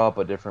need to draw up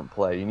a different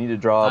play. You need to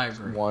draw up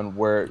one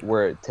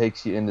where it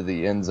takes you into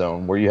the end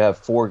zone, where you have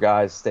 4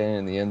 guys standing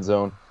in the end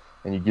zone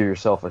and you give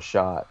yourself a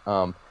shot.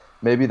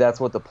 Maybe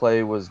that's what the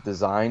play was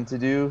designed to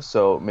do,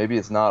 so maybe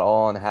it's not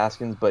all on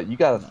Haskins, but you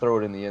got to throw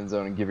it in the end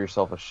zone and give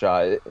yourself a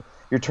shot.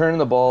 You're turning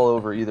the ball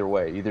over either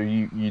way. Either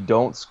you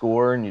don't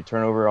score and you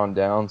turn over on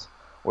downs,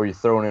 or you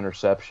throw an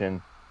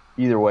interception.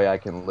 Either way, I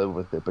can live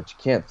with it, but you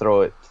can't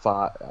throw it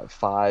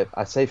five.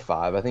 I say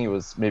 5. I think it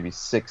was maybe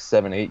 6,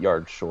 7, 8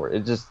 yards short.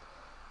 It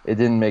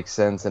didn't make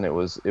sense, and it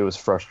was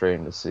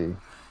frustrating to see.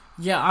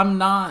 Yeah, I'm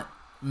not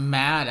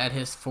mad at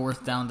his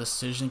 4th down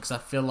decision, because I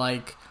feel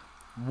like,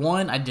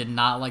 one, I did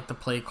not like the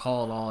play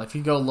call at all. If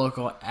you go look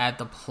at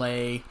the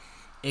play,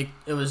 it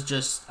was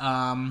just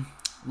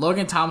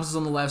Logan Thomas is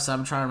on the left side.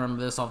 I'm trying to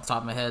remember this off the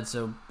top of my head,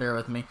 so bear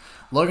with me.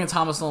 Logan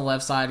Thomas on the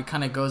left side,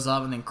 kind of goes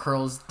up and then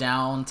curls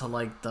down to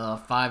like the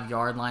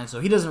 5-yard line, so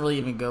he doesn't really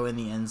even go in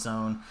the end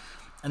zone.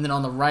 And then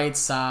on the right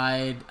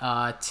side,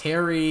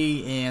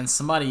 Terry and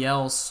somebody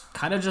else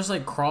kind of just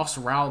like cross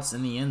routes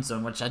in the end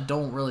zone, which I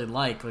don't really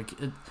like.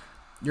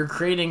 You're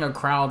creating a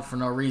crowd for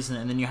no reason,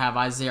 and then you have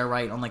Isaiah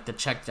Wright on like the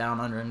check down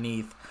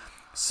underneath.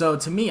 So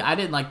to me, I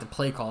didn't like the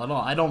play call at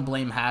all. I don't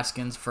blame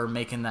Haskins for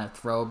making that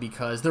throw,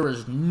 because there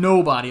was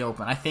nobody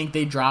open. I think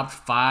they dropped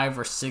 5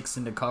 or 6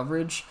 into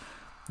coverage,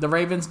 the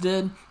Ravens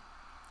did.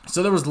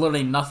 So there was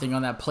literally nothing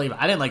on that play. But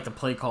I didn't like the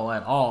play call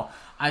at all.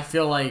 I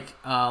feel like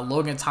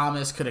Logan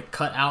Thomas could have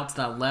cut out to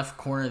that left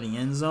corner of the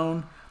end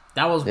zone.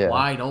 That was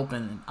wide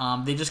open.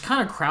 They just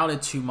kind of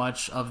crowded too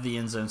much of the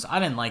end zone, so I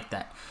didn't like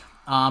that.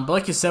 But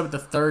like you said, with the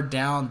 3rd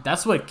down,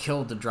 that's what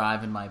killed the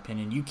drive, in my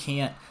opinion. You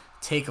can't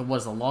take a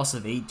loss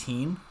of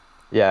 18.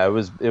 Yeah, it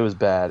was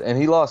bad, and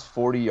he lost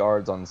 40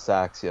 yards on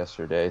sacks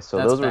yesterday. So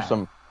those were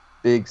some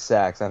big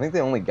sacks. I think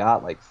they only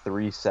got like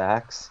 3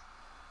 sacks.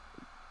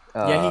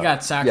 Yeah, he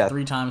got sacked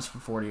 3 times for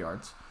 40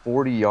 yards.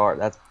 40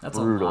 yards. That's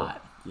brutal. A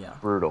lot. Yeah,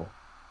 brutal.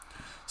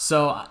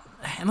 So,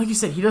 and like you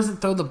said, he doesn't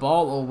throw the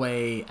ball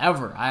away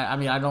ever. I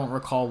mean, I don't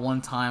recall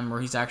one time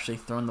where he's actually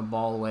thrown the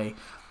ball away.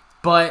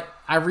 But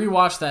I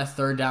rewatched that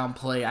 3rd down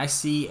play. I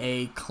see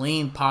a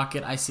clean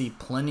pocket. I see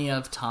plenty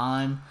of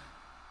time.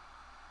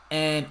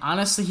 And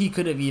honestly, he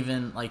could have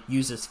even like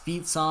used his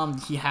feet some.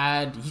 He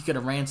could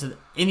have ran to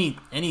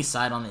any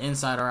side on the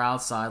inside or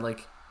outside.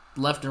 Like,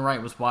 left and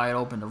right was wide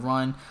open to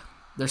run.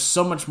 There's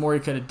so much more he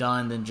could have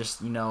done than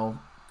just,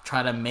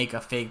 try to make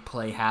a fake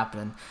play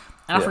happen.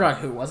 And I forgot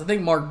who it was. I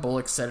think Mark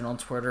Bullock said it on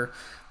Twitter,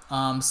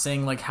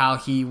 saying like how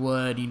he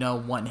would,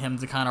 want him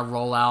to kind of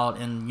roll out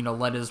and,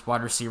 let his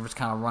wide receivers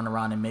kind of run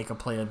around and make a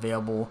play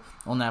available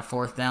on that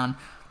 4th down.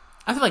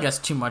 I feel like that's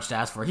too much to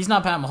ask for. He's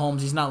not Pat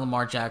Mahomes. He's not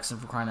Lamar Jackson,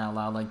 for crying out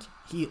loud.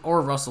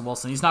 Or Russell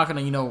Wilson. He's not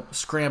going to,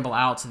 scramble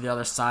out to the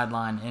other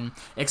sideline and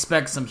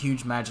expect some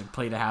huge magic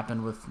play to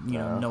happen with,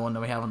 no one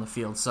that we have on the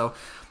field. So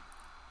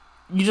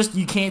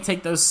you can't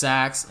take those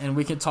sacks, and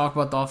we can talk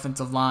about the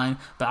offensive line,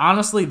 but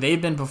honestly,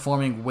 they've been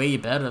performing way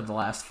better the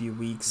last few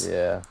weeks.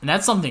 Yeah. And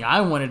that's something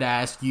I wanted to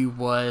ask you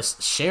was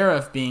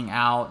Sheriff being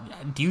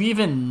out. Do you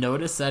even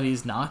notice that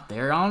he's not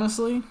there,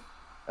 honestly?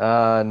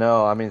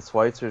 No. I mean,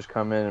 Schweitzer's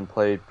come in and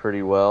played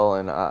pretty well,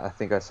 and I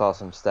think I saw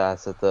some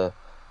stats that the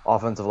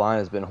offensive line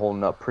has been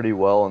holding up pretty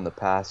well in the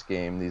pass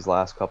game these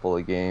last couple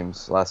of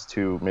games, last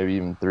 2, maybe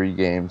even 3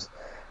 games.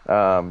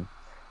 Not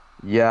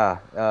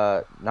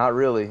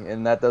really,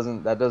 and that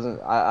doesn't.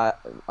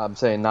 I'm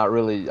saying not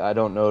really. I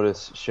don't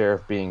notice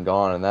Sheriff being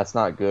gone, and that's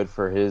not good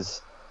for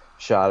his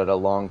shot at a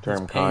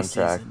long-term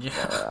contract.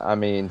 I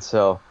mean,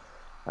 so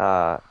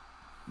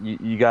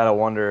you got to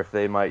wonder if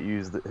they might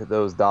use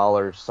those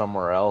dollars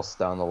somewhere else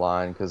down the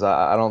line, because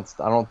I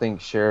don't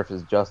think Sheriff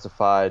is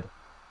justified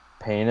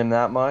paying him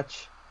that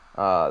much.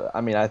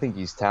 I mean, I think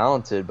he's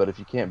talented, but if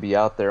you can't be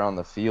out there on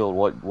the field,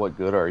 what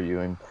good are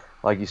you? And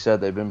like you said,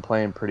 they've been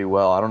playing pretty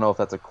well. I don't know if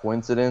that's a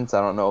coincidence.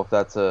 I don't know if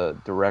that's a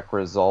direct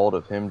result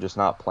of him just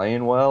not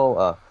playing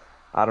well.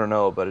 I don't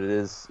know, but it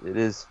is.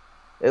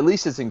 At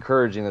least it's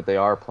encouraging that they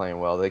are playing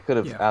well. They could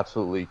have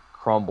absolutely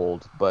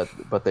crumbled, but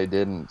they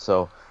didn't.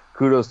 So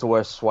kudos to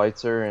Wes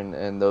Schweitzer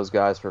and those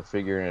guys for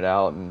figuring it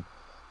out. And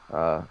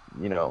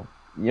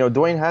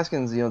Dwayne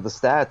Haskins, the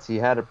stats, he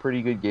had a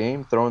pretty good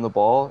game throwing the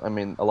ball. I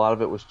mean, a lot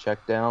of it was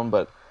checked down,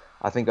 but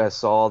I think I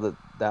saw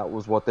that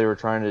was what they were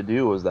trying to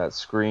do, was that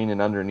screen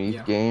and underneath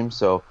Yeah. game.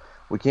 So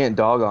we can't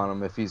dog on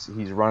him if he's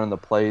running the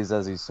plays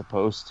as he's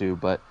supposed to.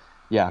 But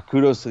yeah,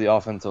 kudos to the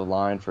offensive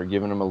line for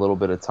giving him a little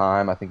bit of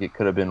time. I think it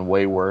could have been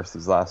way worse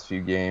these last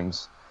few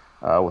games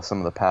with some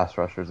of the pass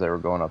rushers they were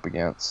going up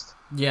against.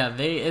 Yeah,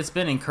 it's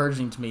been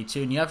encouraging to me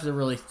too, and you have to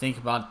really think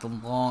about the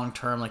long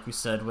term, like we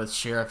said with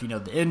Sheriff.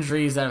 The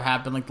injuries that have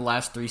happened like the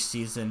last 3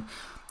 seasons,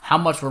 how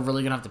much we're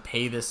really gonna have to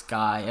pay this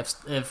guy.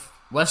 If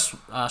Wes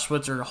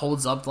Schweitzer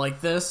holds up like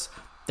this,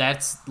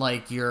 that's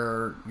like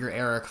your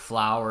Eric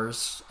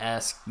Flowers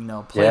esque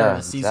player of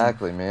the season.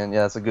 Exactly, man.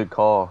 Yeah, that's a good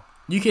call.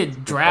 You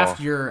could draft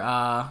your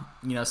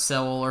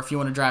Sewell, or if you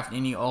want to draft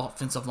any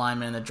offensive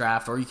lineman in the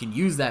draft, or you can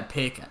use that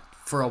pick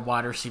for a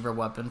wide receiver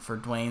weapon for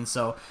Dwayne.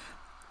 So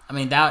I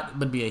mean, that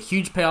would be a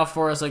huge payoff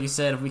for us. Like you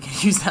said, if we can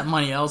use that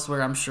money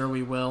elsewhere, I'm sure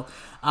we will.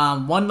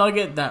 One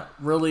nugget that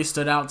really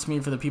stood out to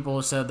me for the people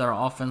who said their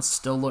offense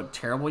still looked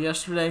terrible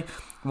yesterday,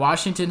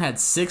 Washington had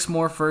 6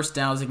 more first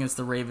downs against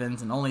the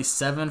Ravens and only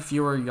 7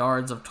 fewer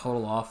yards of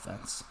total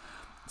offense.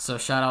 So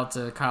shout out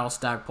to Kyle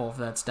Stackpole for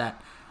that stat.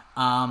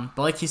 But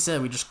like you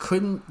said, we just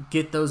couldn't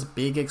get those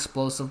big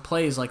explosive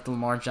plays like the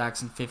Lamar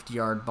Jackson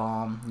 50-yard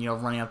bomb,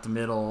 running up the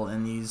middle,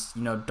 and these,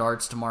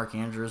 darts to Mark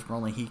Andrews where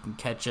only he can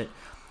catch it.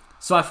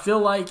 So I feel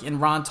like, and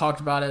Ron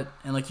talked about it,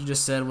 and like you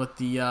just said with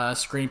the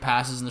screen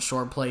passes and the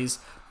short plays,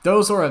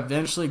 those are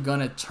eventually going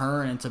to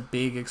turn into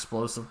big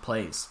explosive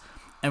plays.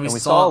 And we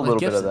saw a it with little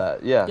Gibson. bit of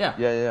that.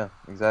 Yeah,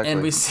 exactly.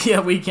 And we see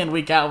it week in,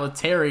 week out with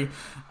Terry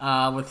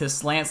with his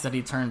slants that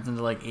he turns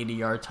into like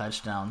 80-yard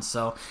touchdowns.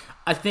 So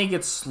I think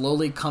it's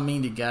slowly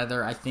coming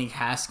together. I think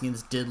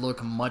Haskins did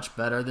look much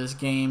better this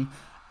game.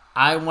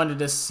 I wanted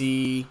to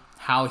see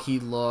how he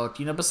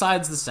looked.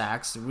 Besides the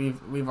sacks,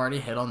 we've already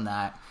hit on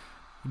that.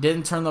 He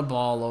didn't turn the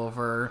ball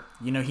over.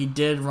 He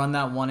did run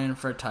that one in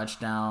for a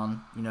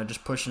touchdown,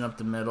 just pushing up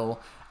the middle.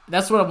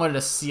 That's what I wanted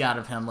to see out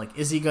of him. Like,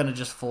 is he going to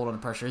just fold under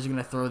pressure? Is he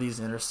going to throw these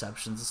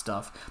interceptions and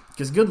stuff?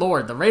 Because, good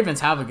Lord, the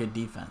Ravens have a good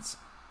defense.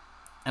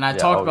 And I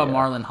talked about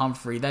Marlon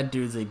Humphrey. That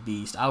dude's a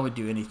beast. I would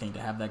do anything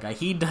to have that guy.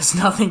 He does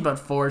nothing but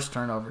force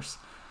turnovers.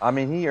 I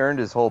mean, he earned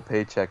his whole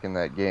paycheck in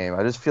that game.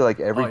 I just feel like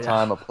every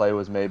time a play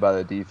was made by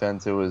the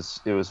defense, it was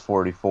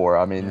 44.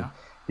 I mean,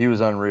 he was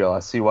unreal. I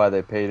see why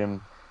they paid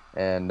him.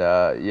 And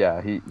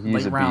he's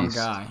late a round beast.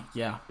 guy.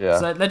 Yeah.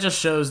 So that just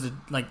shows that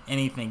like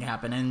anything can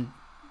happen, and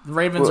the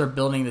Ravens are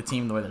building the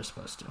team the way they're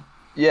supposed to.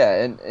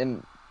 Yeah,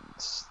 and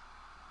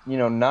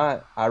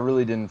I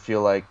really didn't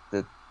feel like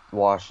that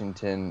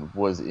Washington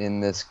was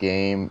in this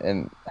game,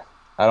 and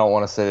I don't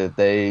want to say that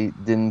they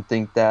didn't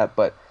think that,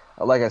 but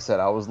like I said,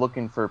 I was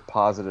looking for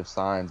positive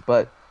signs.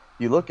 But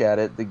you look at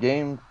it, the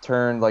game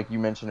turned, like you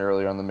mentioned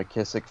earlier, on the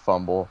McKissick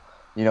fumble.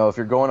 If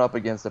you're going up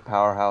against a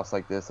powerhouse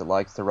like this that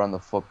likes to run the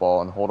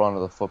football and hold on to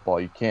the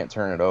football, you can't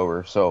turn it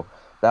over. So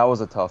that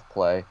was a tough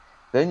play.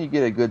 Then you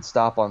get a good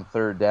stop on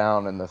third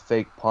down, and the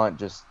fake punt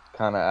just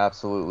kind of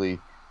absolutely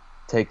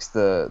takes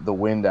the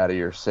wind out of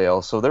your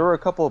sails. So there were a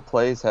couple of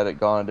plays, had it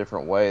gone a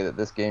different way, that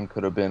this game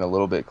could have been a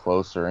little bit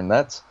closer, and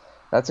that's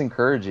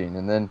encouraging.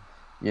 And then,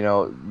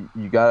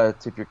 you got to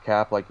tip your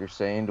cap, like you're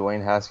saying.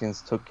 Dwayne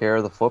Haskins took care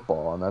of the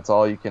football, and that's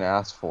all you can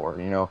ask for.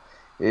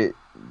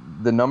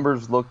 The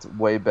numbers looked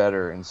way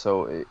better, and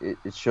so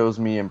it shows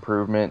me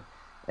improvement,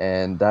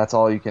 and that's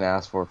all you can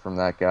ask for from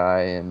that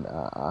guy. And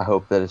I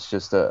hope that it's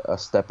just a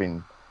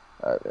stepping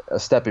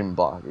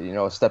block,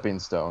 a stepping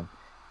stone.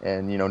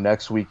 And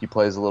next week he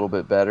plays a little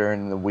bit better,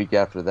 and the week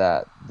after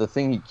that. The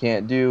thing he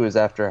can't do is,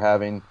 after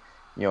having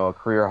a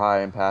career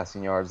high in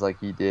passing yards like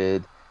he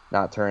did,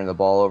 not turning the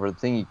ball over, the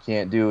thing he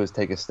can't do is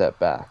take a step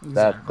back.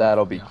 Exactly.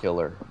 That'll be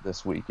killer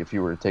this week if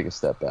you were to take a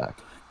step back.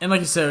 And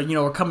like you said,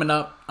 we're coming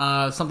up.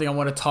 Something I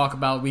want to talk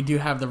about. We do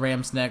have the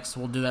Rams next.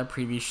 We'll do that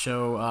preview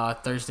show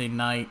Thursday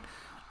night.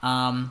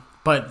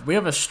 But we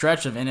have a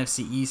stretch of NFC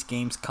East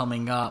games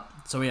coming up.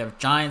 So we have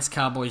Giants,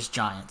 Cowboys,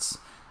 Giants.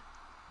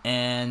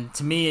 And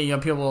to me,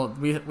 people,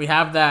 we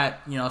have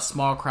that,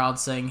 small crowd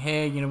saying,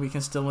 hey, we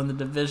can still win the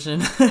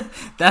division.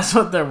 That's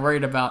what they're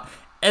worried about.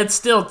 It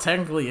still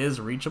technically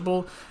is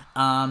reachable.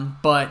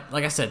 But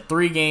like I said,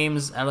 3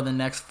 games out of the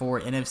next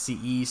 4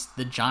 NFC East.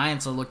 The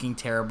Giants are looking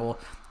terrible.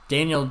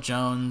 Daniel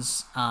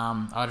Jones,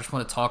 I just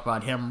want to talk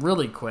about him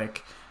really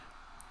quick,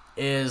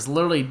 is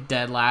literally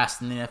dead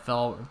last in the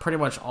NFL, pretty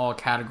much all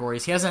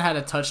categories. He hasn't had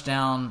a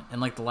touchdown in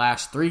like the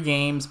last 3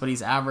 games, but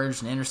he's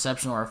averaged an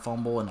interception or a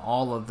fumble in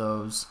all of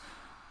those.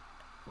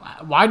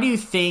 Why do you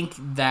think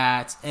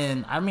that,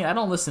 and I mean, I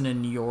don't listen to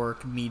New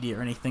York media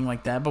or anything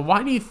like that, but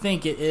why do you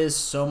think it is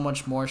so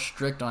much more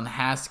strict on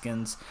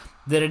Haskins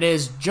than it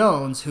is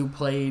Jones, who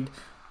played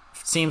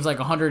seems like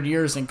 100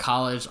 years in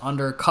college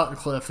under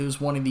Cutcliffe, who's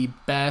one of the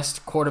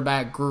best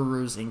quarterback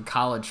gurus in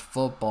college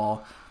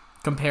football,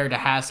 compared to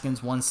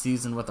Haskins' one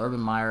season with Urban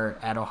Meyer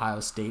at Ohio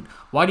State?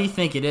 Why do you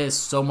think it is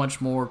so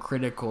much more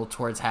critical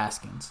towards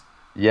Haskins?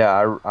 Yeah,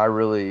 I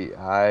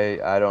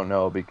don't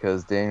know,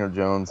 because Daniel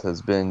Jones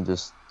has been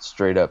just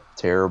straight up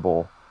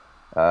terrible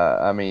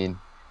I mean,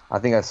 I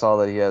think I saw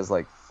that he has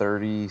like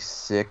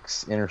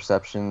 36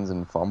 interceptions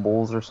and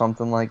fumbles or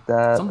something like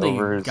that over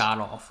Something his. god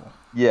awful.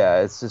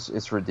 Yeah,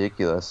 it's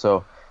ridiculous.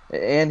 So,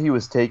 and he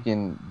was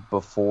taken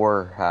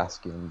before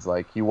Haskins.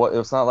 Like he was,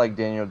 it's not like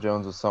Daniel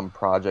Jones was some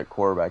project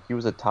quarterback. He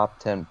was a top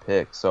 10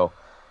 pick. So,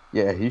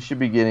 yeah, he should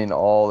be getting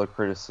all the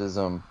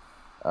criticism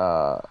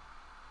uh,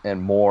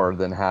 and more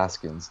than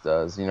Haskins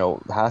does.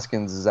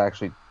 Haskins is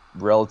actually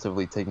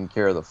relatively taking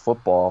care of the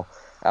football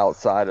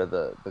outside of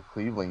the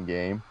Cleveland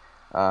game,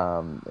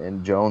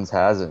 and Jones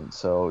hasn't.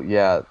 So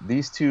yeah,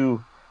 these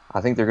two,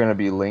 I think they're going to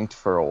be linked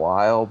for a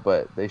while,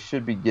 but they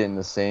should be getting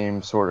the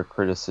same sort of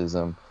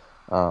criticism.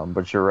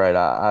 But you're right.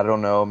 I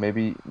don't know.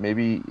 Maybe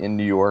in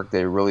New York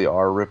they really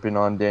are ripping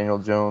on Daniel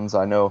Jones.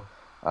 I know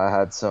I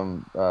had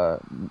some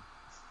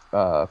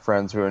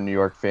friends who are New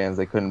York fans.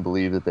 They couldn't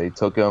believe that they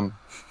took him.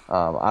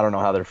 I don't know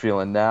how they're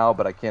feeling now,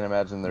 but I can't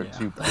imagine they're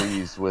too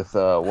pleased with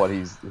what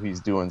he's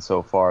doing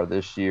so far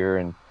this year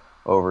and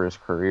over his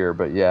career.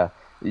 But yeah,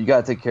 you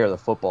got to take care of the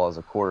football as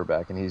a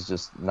quarterback, and he's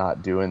just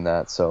not doing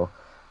that. So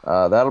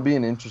that'll be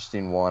an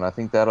interesting one. I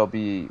think that'll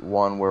be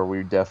one where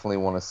we definitely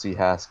want to see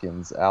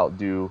Haskins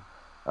outdo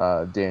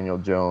Daniel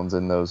Jones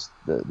in those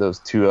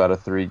 2 out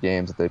of 3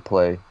 games that they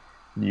play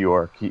New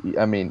York.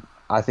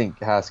 I think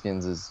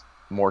Haskins is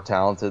more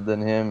talented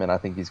than him, and I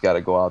think he's got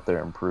to go out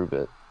there and prove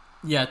it.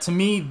 Yeah, to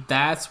me,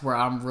 that's where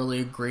I'm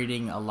really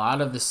grading a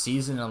lot of the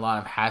season, a lot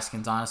of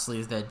Haskins, honestly,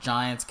 is that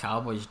Giants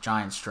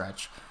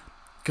stretch.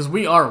 Because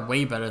we are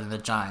way better than the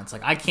Giants.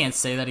 Like, I can't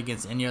say that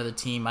against any other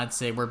team. I'd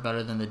say we're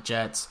better than the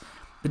Jets.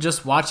 But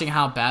just watching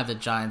how bad the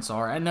Giants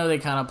are, I know they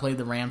kind of played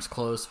the Rams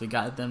close. We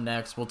got them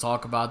next. We'll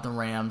talk about the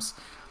Rams.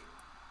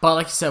 But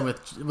like you said,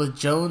 with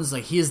Jones,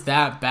 like, he is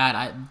that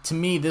bad. To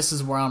me, this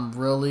is where I'm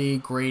really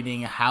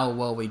grading how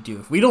well we do.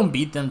 If we don't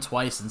beat them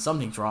twice, then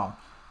something's wrong.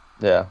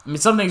 Yeah. I mean,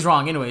 something's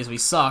wrong anyways. We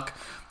suck.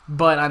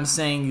 But I'm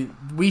saying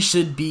we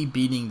should be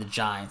beating the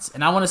Giants.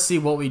 And I want to see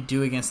what we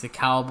do against the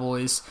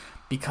Cowboys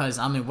because,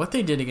 I mean, what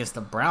they did against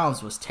the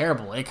Browns was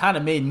terrible. It kind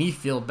of made me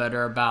feel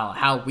better about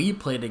how we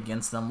played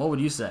against them. What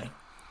would you say?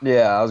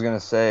 Yeah, I was going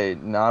to say,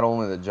 not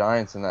only the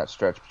Giants in that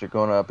stretch, but you're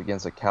going up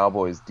against a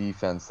Cowboys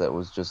defense that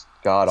was just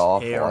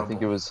god-awful. Terrible. I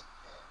think it was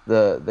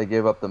they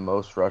gave up the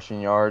most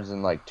rushing yards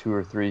in like 2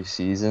 or 3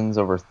 seasons,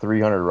 over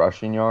 300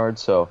 rushing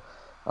yards. So,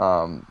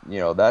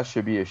 that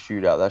should be a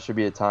shootout. That should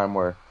be a time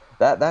where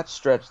that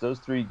stretch, those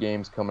 3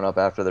 games coming up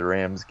after the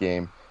Rams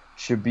game,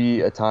 should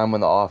be a time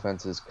when the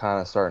offense is kind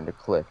of starting to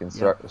click and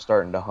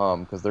starting to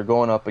hum because they're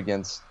going up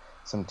against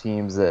some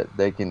teams that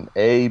they can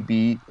A,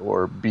 beat,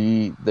 or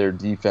B, their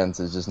defense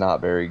is just not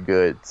very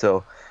good.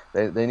 So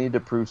they need to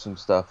prove some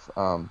stuff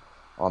on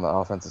the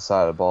offensive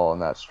side of the ball in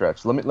that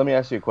stretch. Let me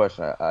ask you a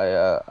question.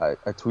 I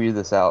tweeted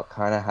this out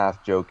kind of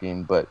half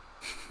joking, but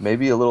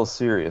maybe a little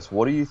serious.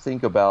 What do you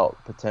think about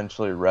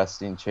potentially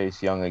resting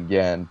Chase Young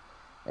again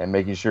and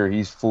making sure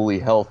he's fully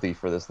healthy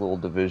for this little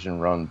division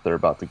run that they're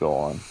about to go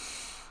on?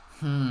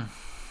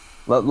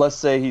 Let's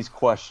say he's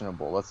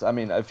questionable.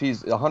 If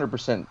he's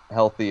 100%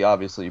 healthy,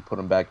 obviously you put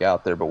him back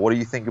out there. But what do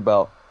you think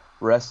about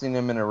resting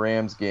him in a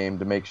Rams game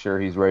to make sure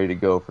he's ready to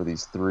go for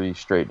these 3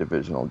 straight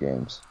divisional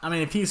games? I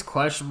mean, if he's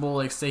questionable,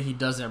 like say he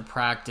doesn't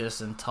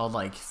practice until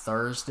like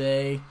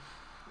Thursday,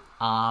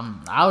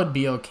 I would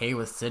be okay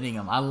with sitting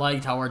him. I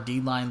liked how our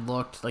D-line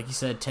looked. Like you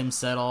said, Tim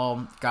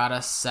Settle got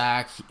a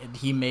sack.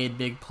 He made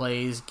big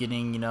plays,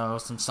 getting,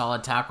 some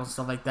solid tackles and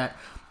stuff like that.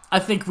 I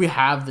think we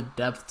have the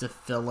depth to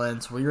fill in,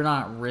 so you're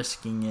not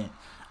risking it.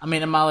 I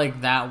mean, am I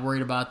like that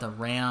worried about the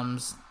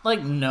Rams?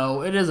 Like,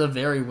 no, it is a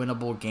very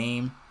winnable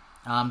game.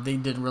 They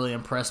didn't really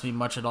impress me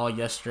much at all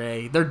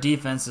yesterday. Their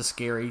defense is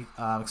scary,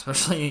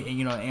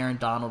 especially, Aaron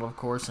Donald, of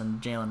course,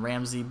 and Jalen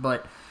Ramsey.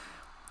 But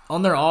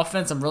on their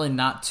offense, I'm really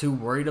not too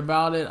worried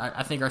about it.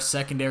 I think our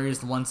secondary is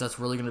the ones that's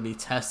really going to be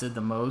tested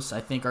the most.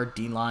 I think our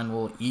D-line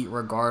will eat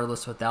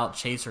regardless without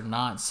Chase or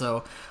not.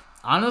 So,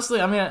 honestly,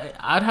 I mean,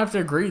 I'd have to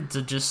agree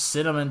to just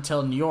sit him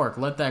until New York.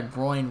 Let that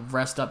groin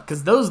rest up.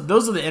 Because those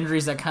are the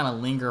injuries that kind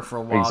of linger for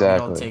a while if you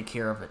don't take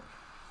care of it.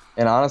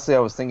 And honestly, I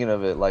was thinking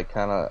of it like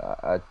kind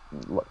of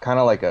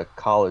like a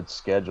college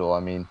schedule.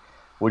 I mean,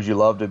 would you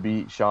love to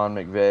beat Sean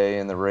McVay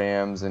and the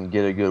Rams and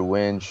get a good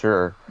win?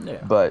 Sure.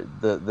 Yeah. But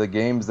the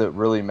games that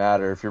really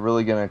matter, if you're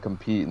really going to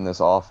compete in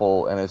this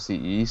awful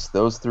NFC East,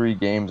 those 3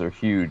 games are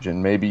huge.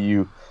 And maybe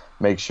you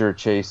make sure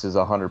Chase is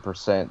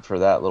 100% for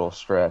that little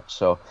stretch.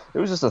 So it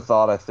was just a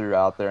thought I threw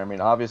out there. I mean,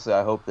 obviously,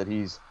 I hope that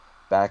he's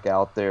back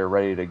out there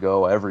ready to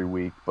go every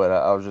week. But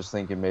I was just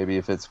thinking maybe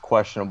if it's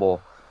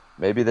questionable,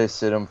 maybe they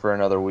sit him for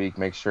another week,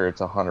 make sure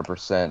it's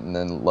 100%, and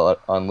then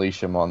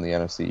unleash him on the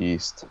NFC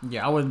East.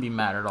 Yeah, I wouldn't be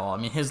mad at all. I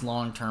mean, his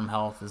long-term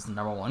health is the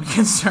number one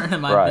concern, in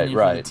my opinion,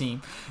 for the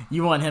team.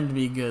 You want him to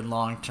be good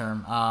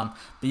long-term. But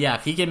yeah,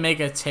 if he can make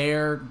a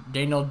tear,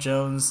 Daniel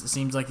Jones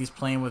seems like he's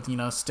playing with,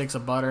 sticks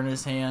of butter in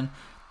his hand.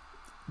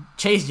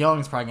 Chase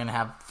Young's probably going to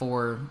have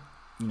 4,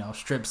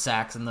 strip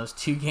sacks in those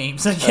 2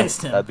 games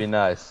against him. That'd be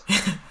nice.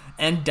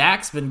 And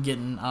Dak's been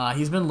getting,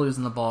 he's been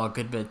losing the ball a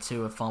good bit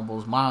too with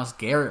fumbles. Myles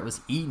Garrett was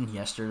eaten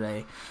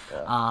yesterday.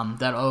 Yeah.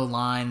 That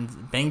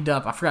O-line banged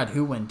up. I forgot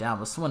who went down,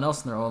 but someone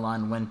else in their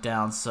O-line went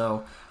down.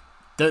 So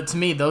to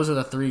me, those are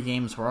the 3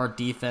 games where our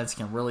defense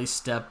can really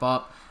step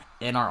up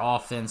and our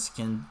offense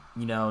can,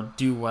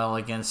 do well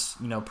against,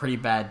 pretty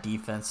bad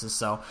defenses.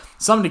 So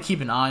something to keep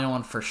an eye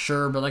on for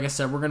sure. But like I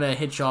said, we're going to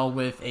hit y'all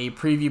with a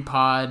preview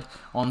pod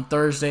on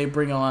Thursday,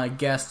 bring on a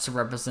guest to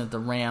represent the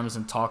Rams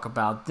and talk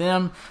about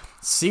them.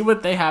 See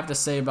what they have to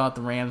say about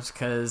the Rams,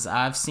 because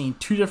I've seen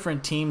 2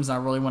 different teams. I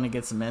really want to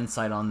get some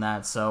insight on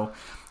that. So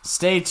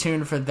stay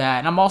tuned for that.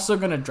 And I'm also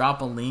going to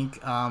drop a link.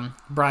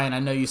 Brian, I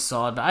know you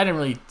saw it, but I didn't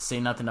really say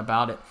nothing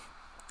about it.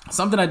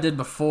 Something I did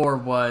before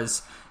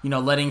was,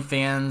 letting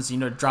fans,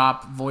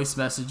 drop voice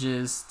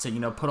messages to,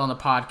 put on the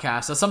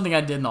podcast. That's something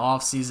I did in the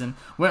off season.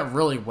 Went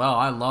really well.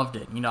 I loved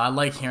it. I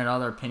like hearing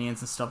other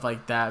opinions and stuff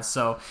like that.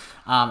 So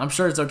I'm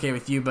sure it's okay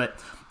with you, but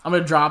I'm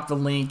going to drop the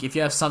link. If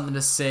you have something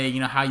to say,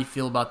 how you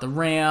feel about the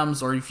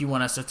Rams, or if you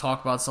want us to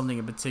talk about something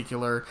in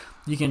particular,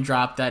 you can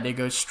drop that. It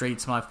goes straight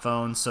to my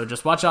phone. So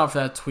just watch out for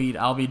that tweet.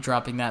 I'll be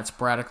dropping that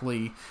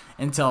sporadically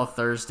until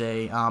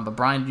Thursday. But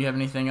Brian, do you have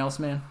anything else,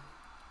 man?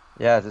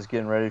 Yeah, just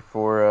getting ready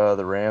for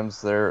the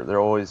Rams. They're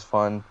always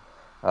fun.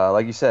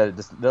 Like you said, it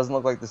just doesn't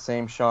look like the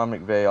same Sean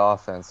McVay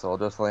offense, so I'll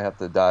definitely have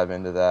to dive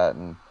into that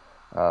and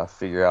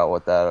figure out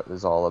what that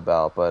is all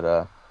about.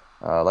 But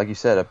like you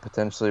said, a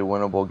potentially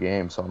winnable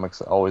game, so I'm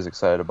always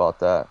excited about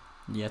that.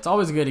 Yeah, it's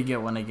always good to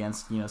get one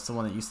against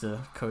someone that used to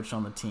coach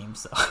on the team.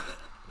 So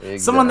exactly.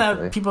 Someone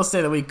that people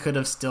say that we could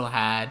have still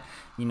had.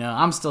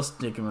 I'm still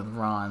sticking with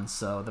Ron,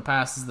 so the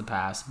past is the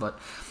past. But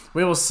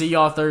we will see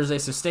y'all Thursday,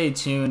 so stay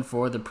tuned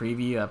for the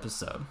preview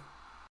episode.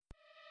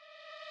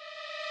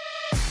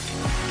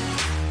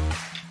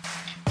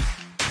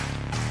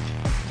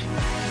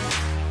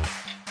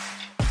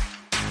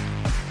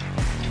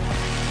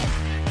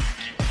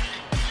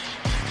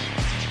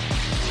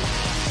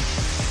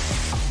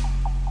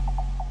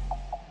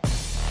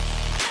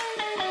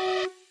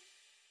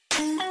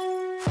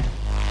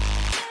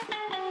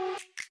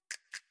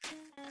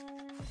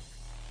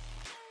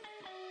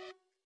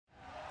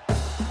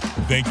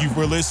 Thank you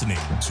for listening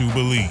to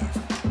Believe.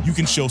 You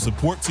can show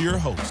support to your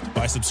host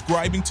by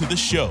subscribing to the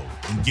show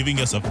and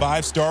giving us a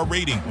 5-star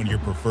rating on your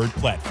preferred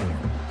platform.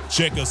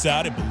 Check us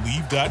out at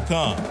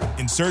Believe.com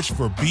and search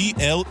for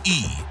BLEAV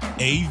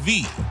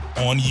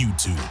on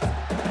YouTube.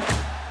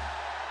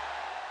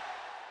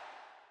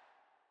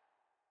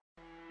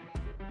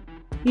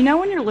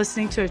 When you're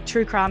listening to a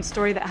true crime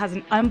story that has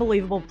an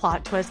unbelievable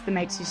plot twist that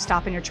makes you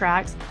stop in your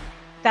tracks?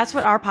 That's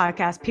what our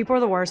podcast, People Are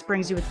the Worst,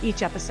 brings you with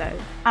each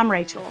episode. I'm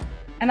Rachel.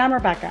 And I'm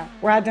Rebecca.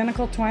 We're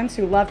identical twins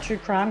who love true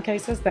crime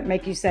cases that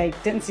make you say,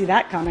 didn't see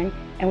that coming,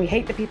 and we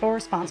hate the people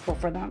responsible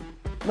for them.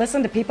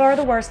 Listen to People Are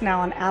the Worst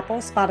now on Apple,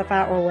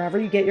 Spotify, or wherever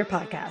you get your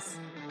podcasts.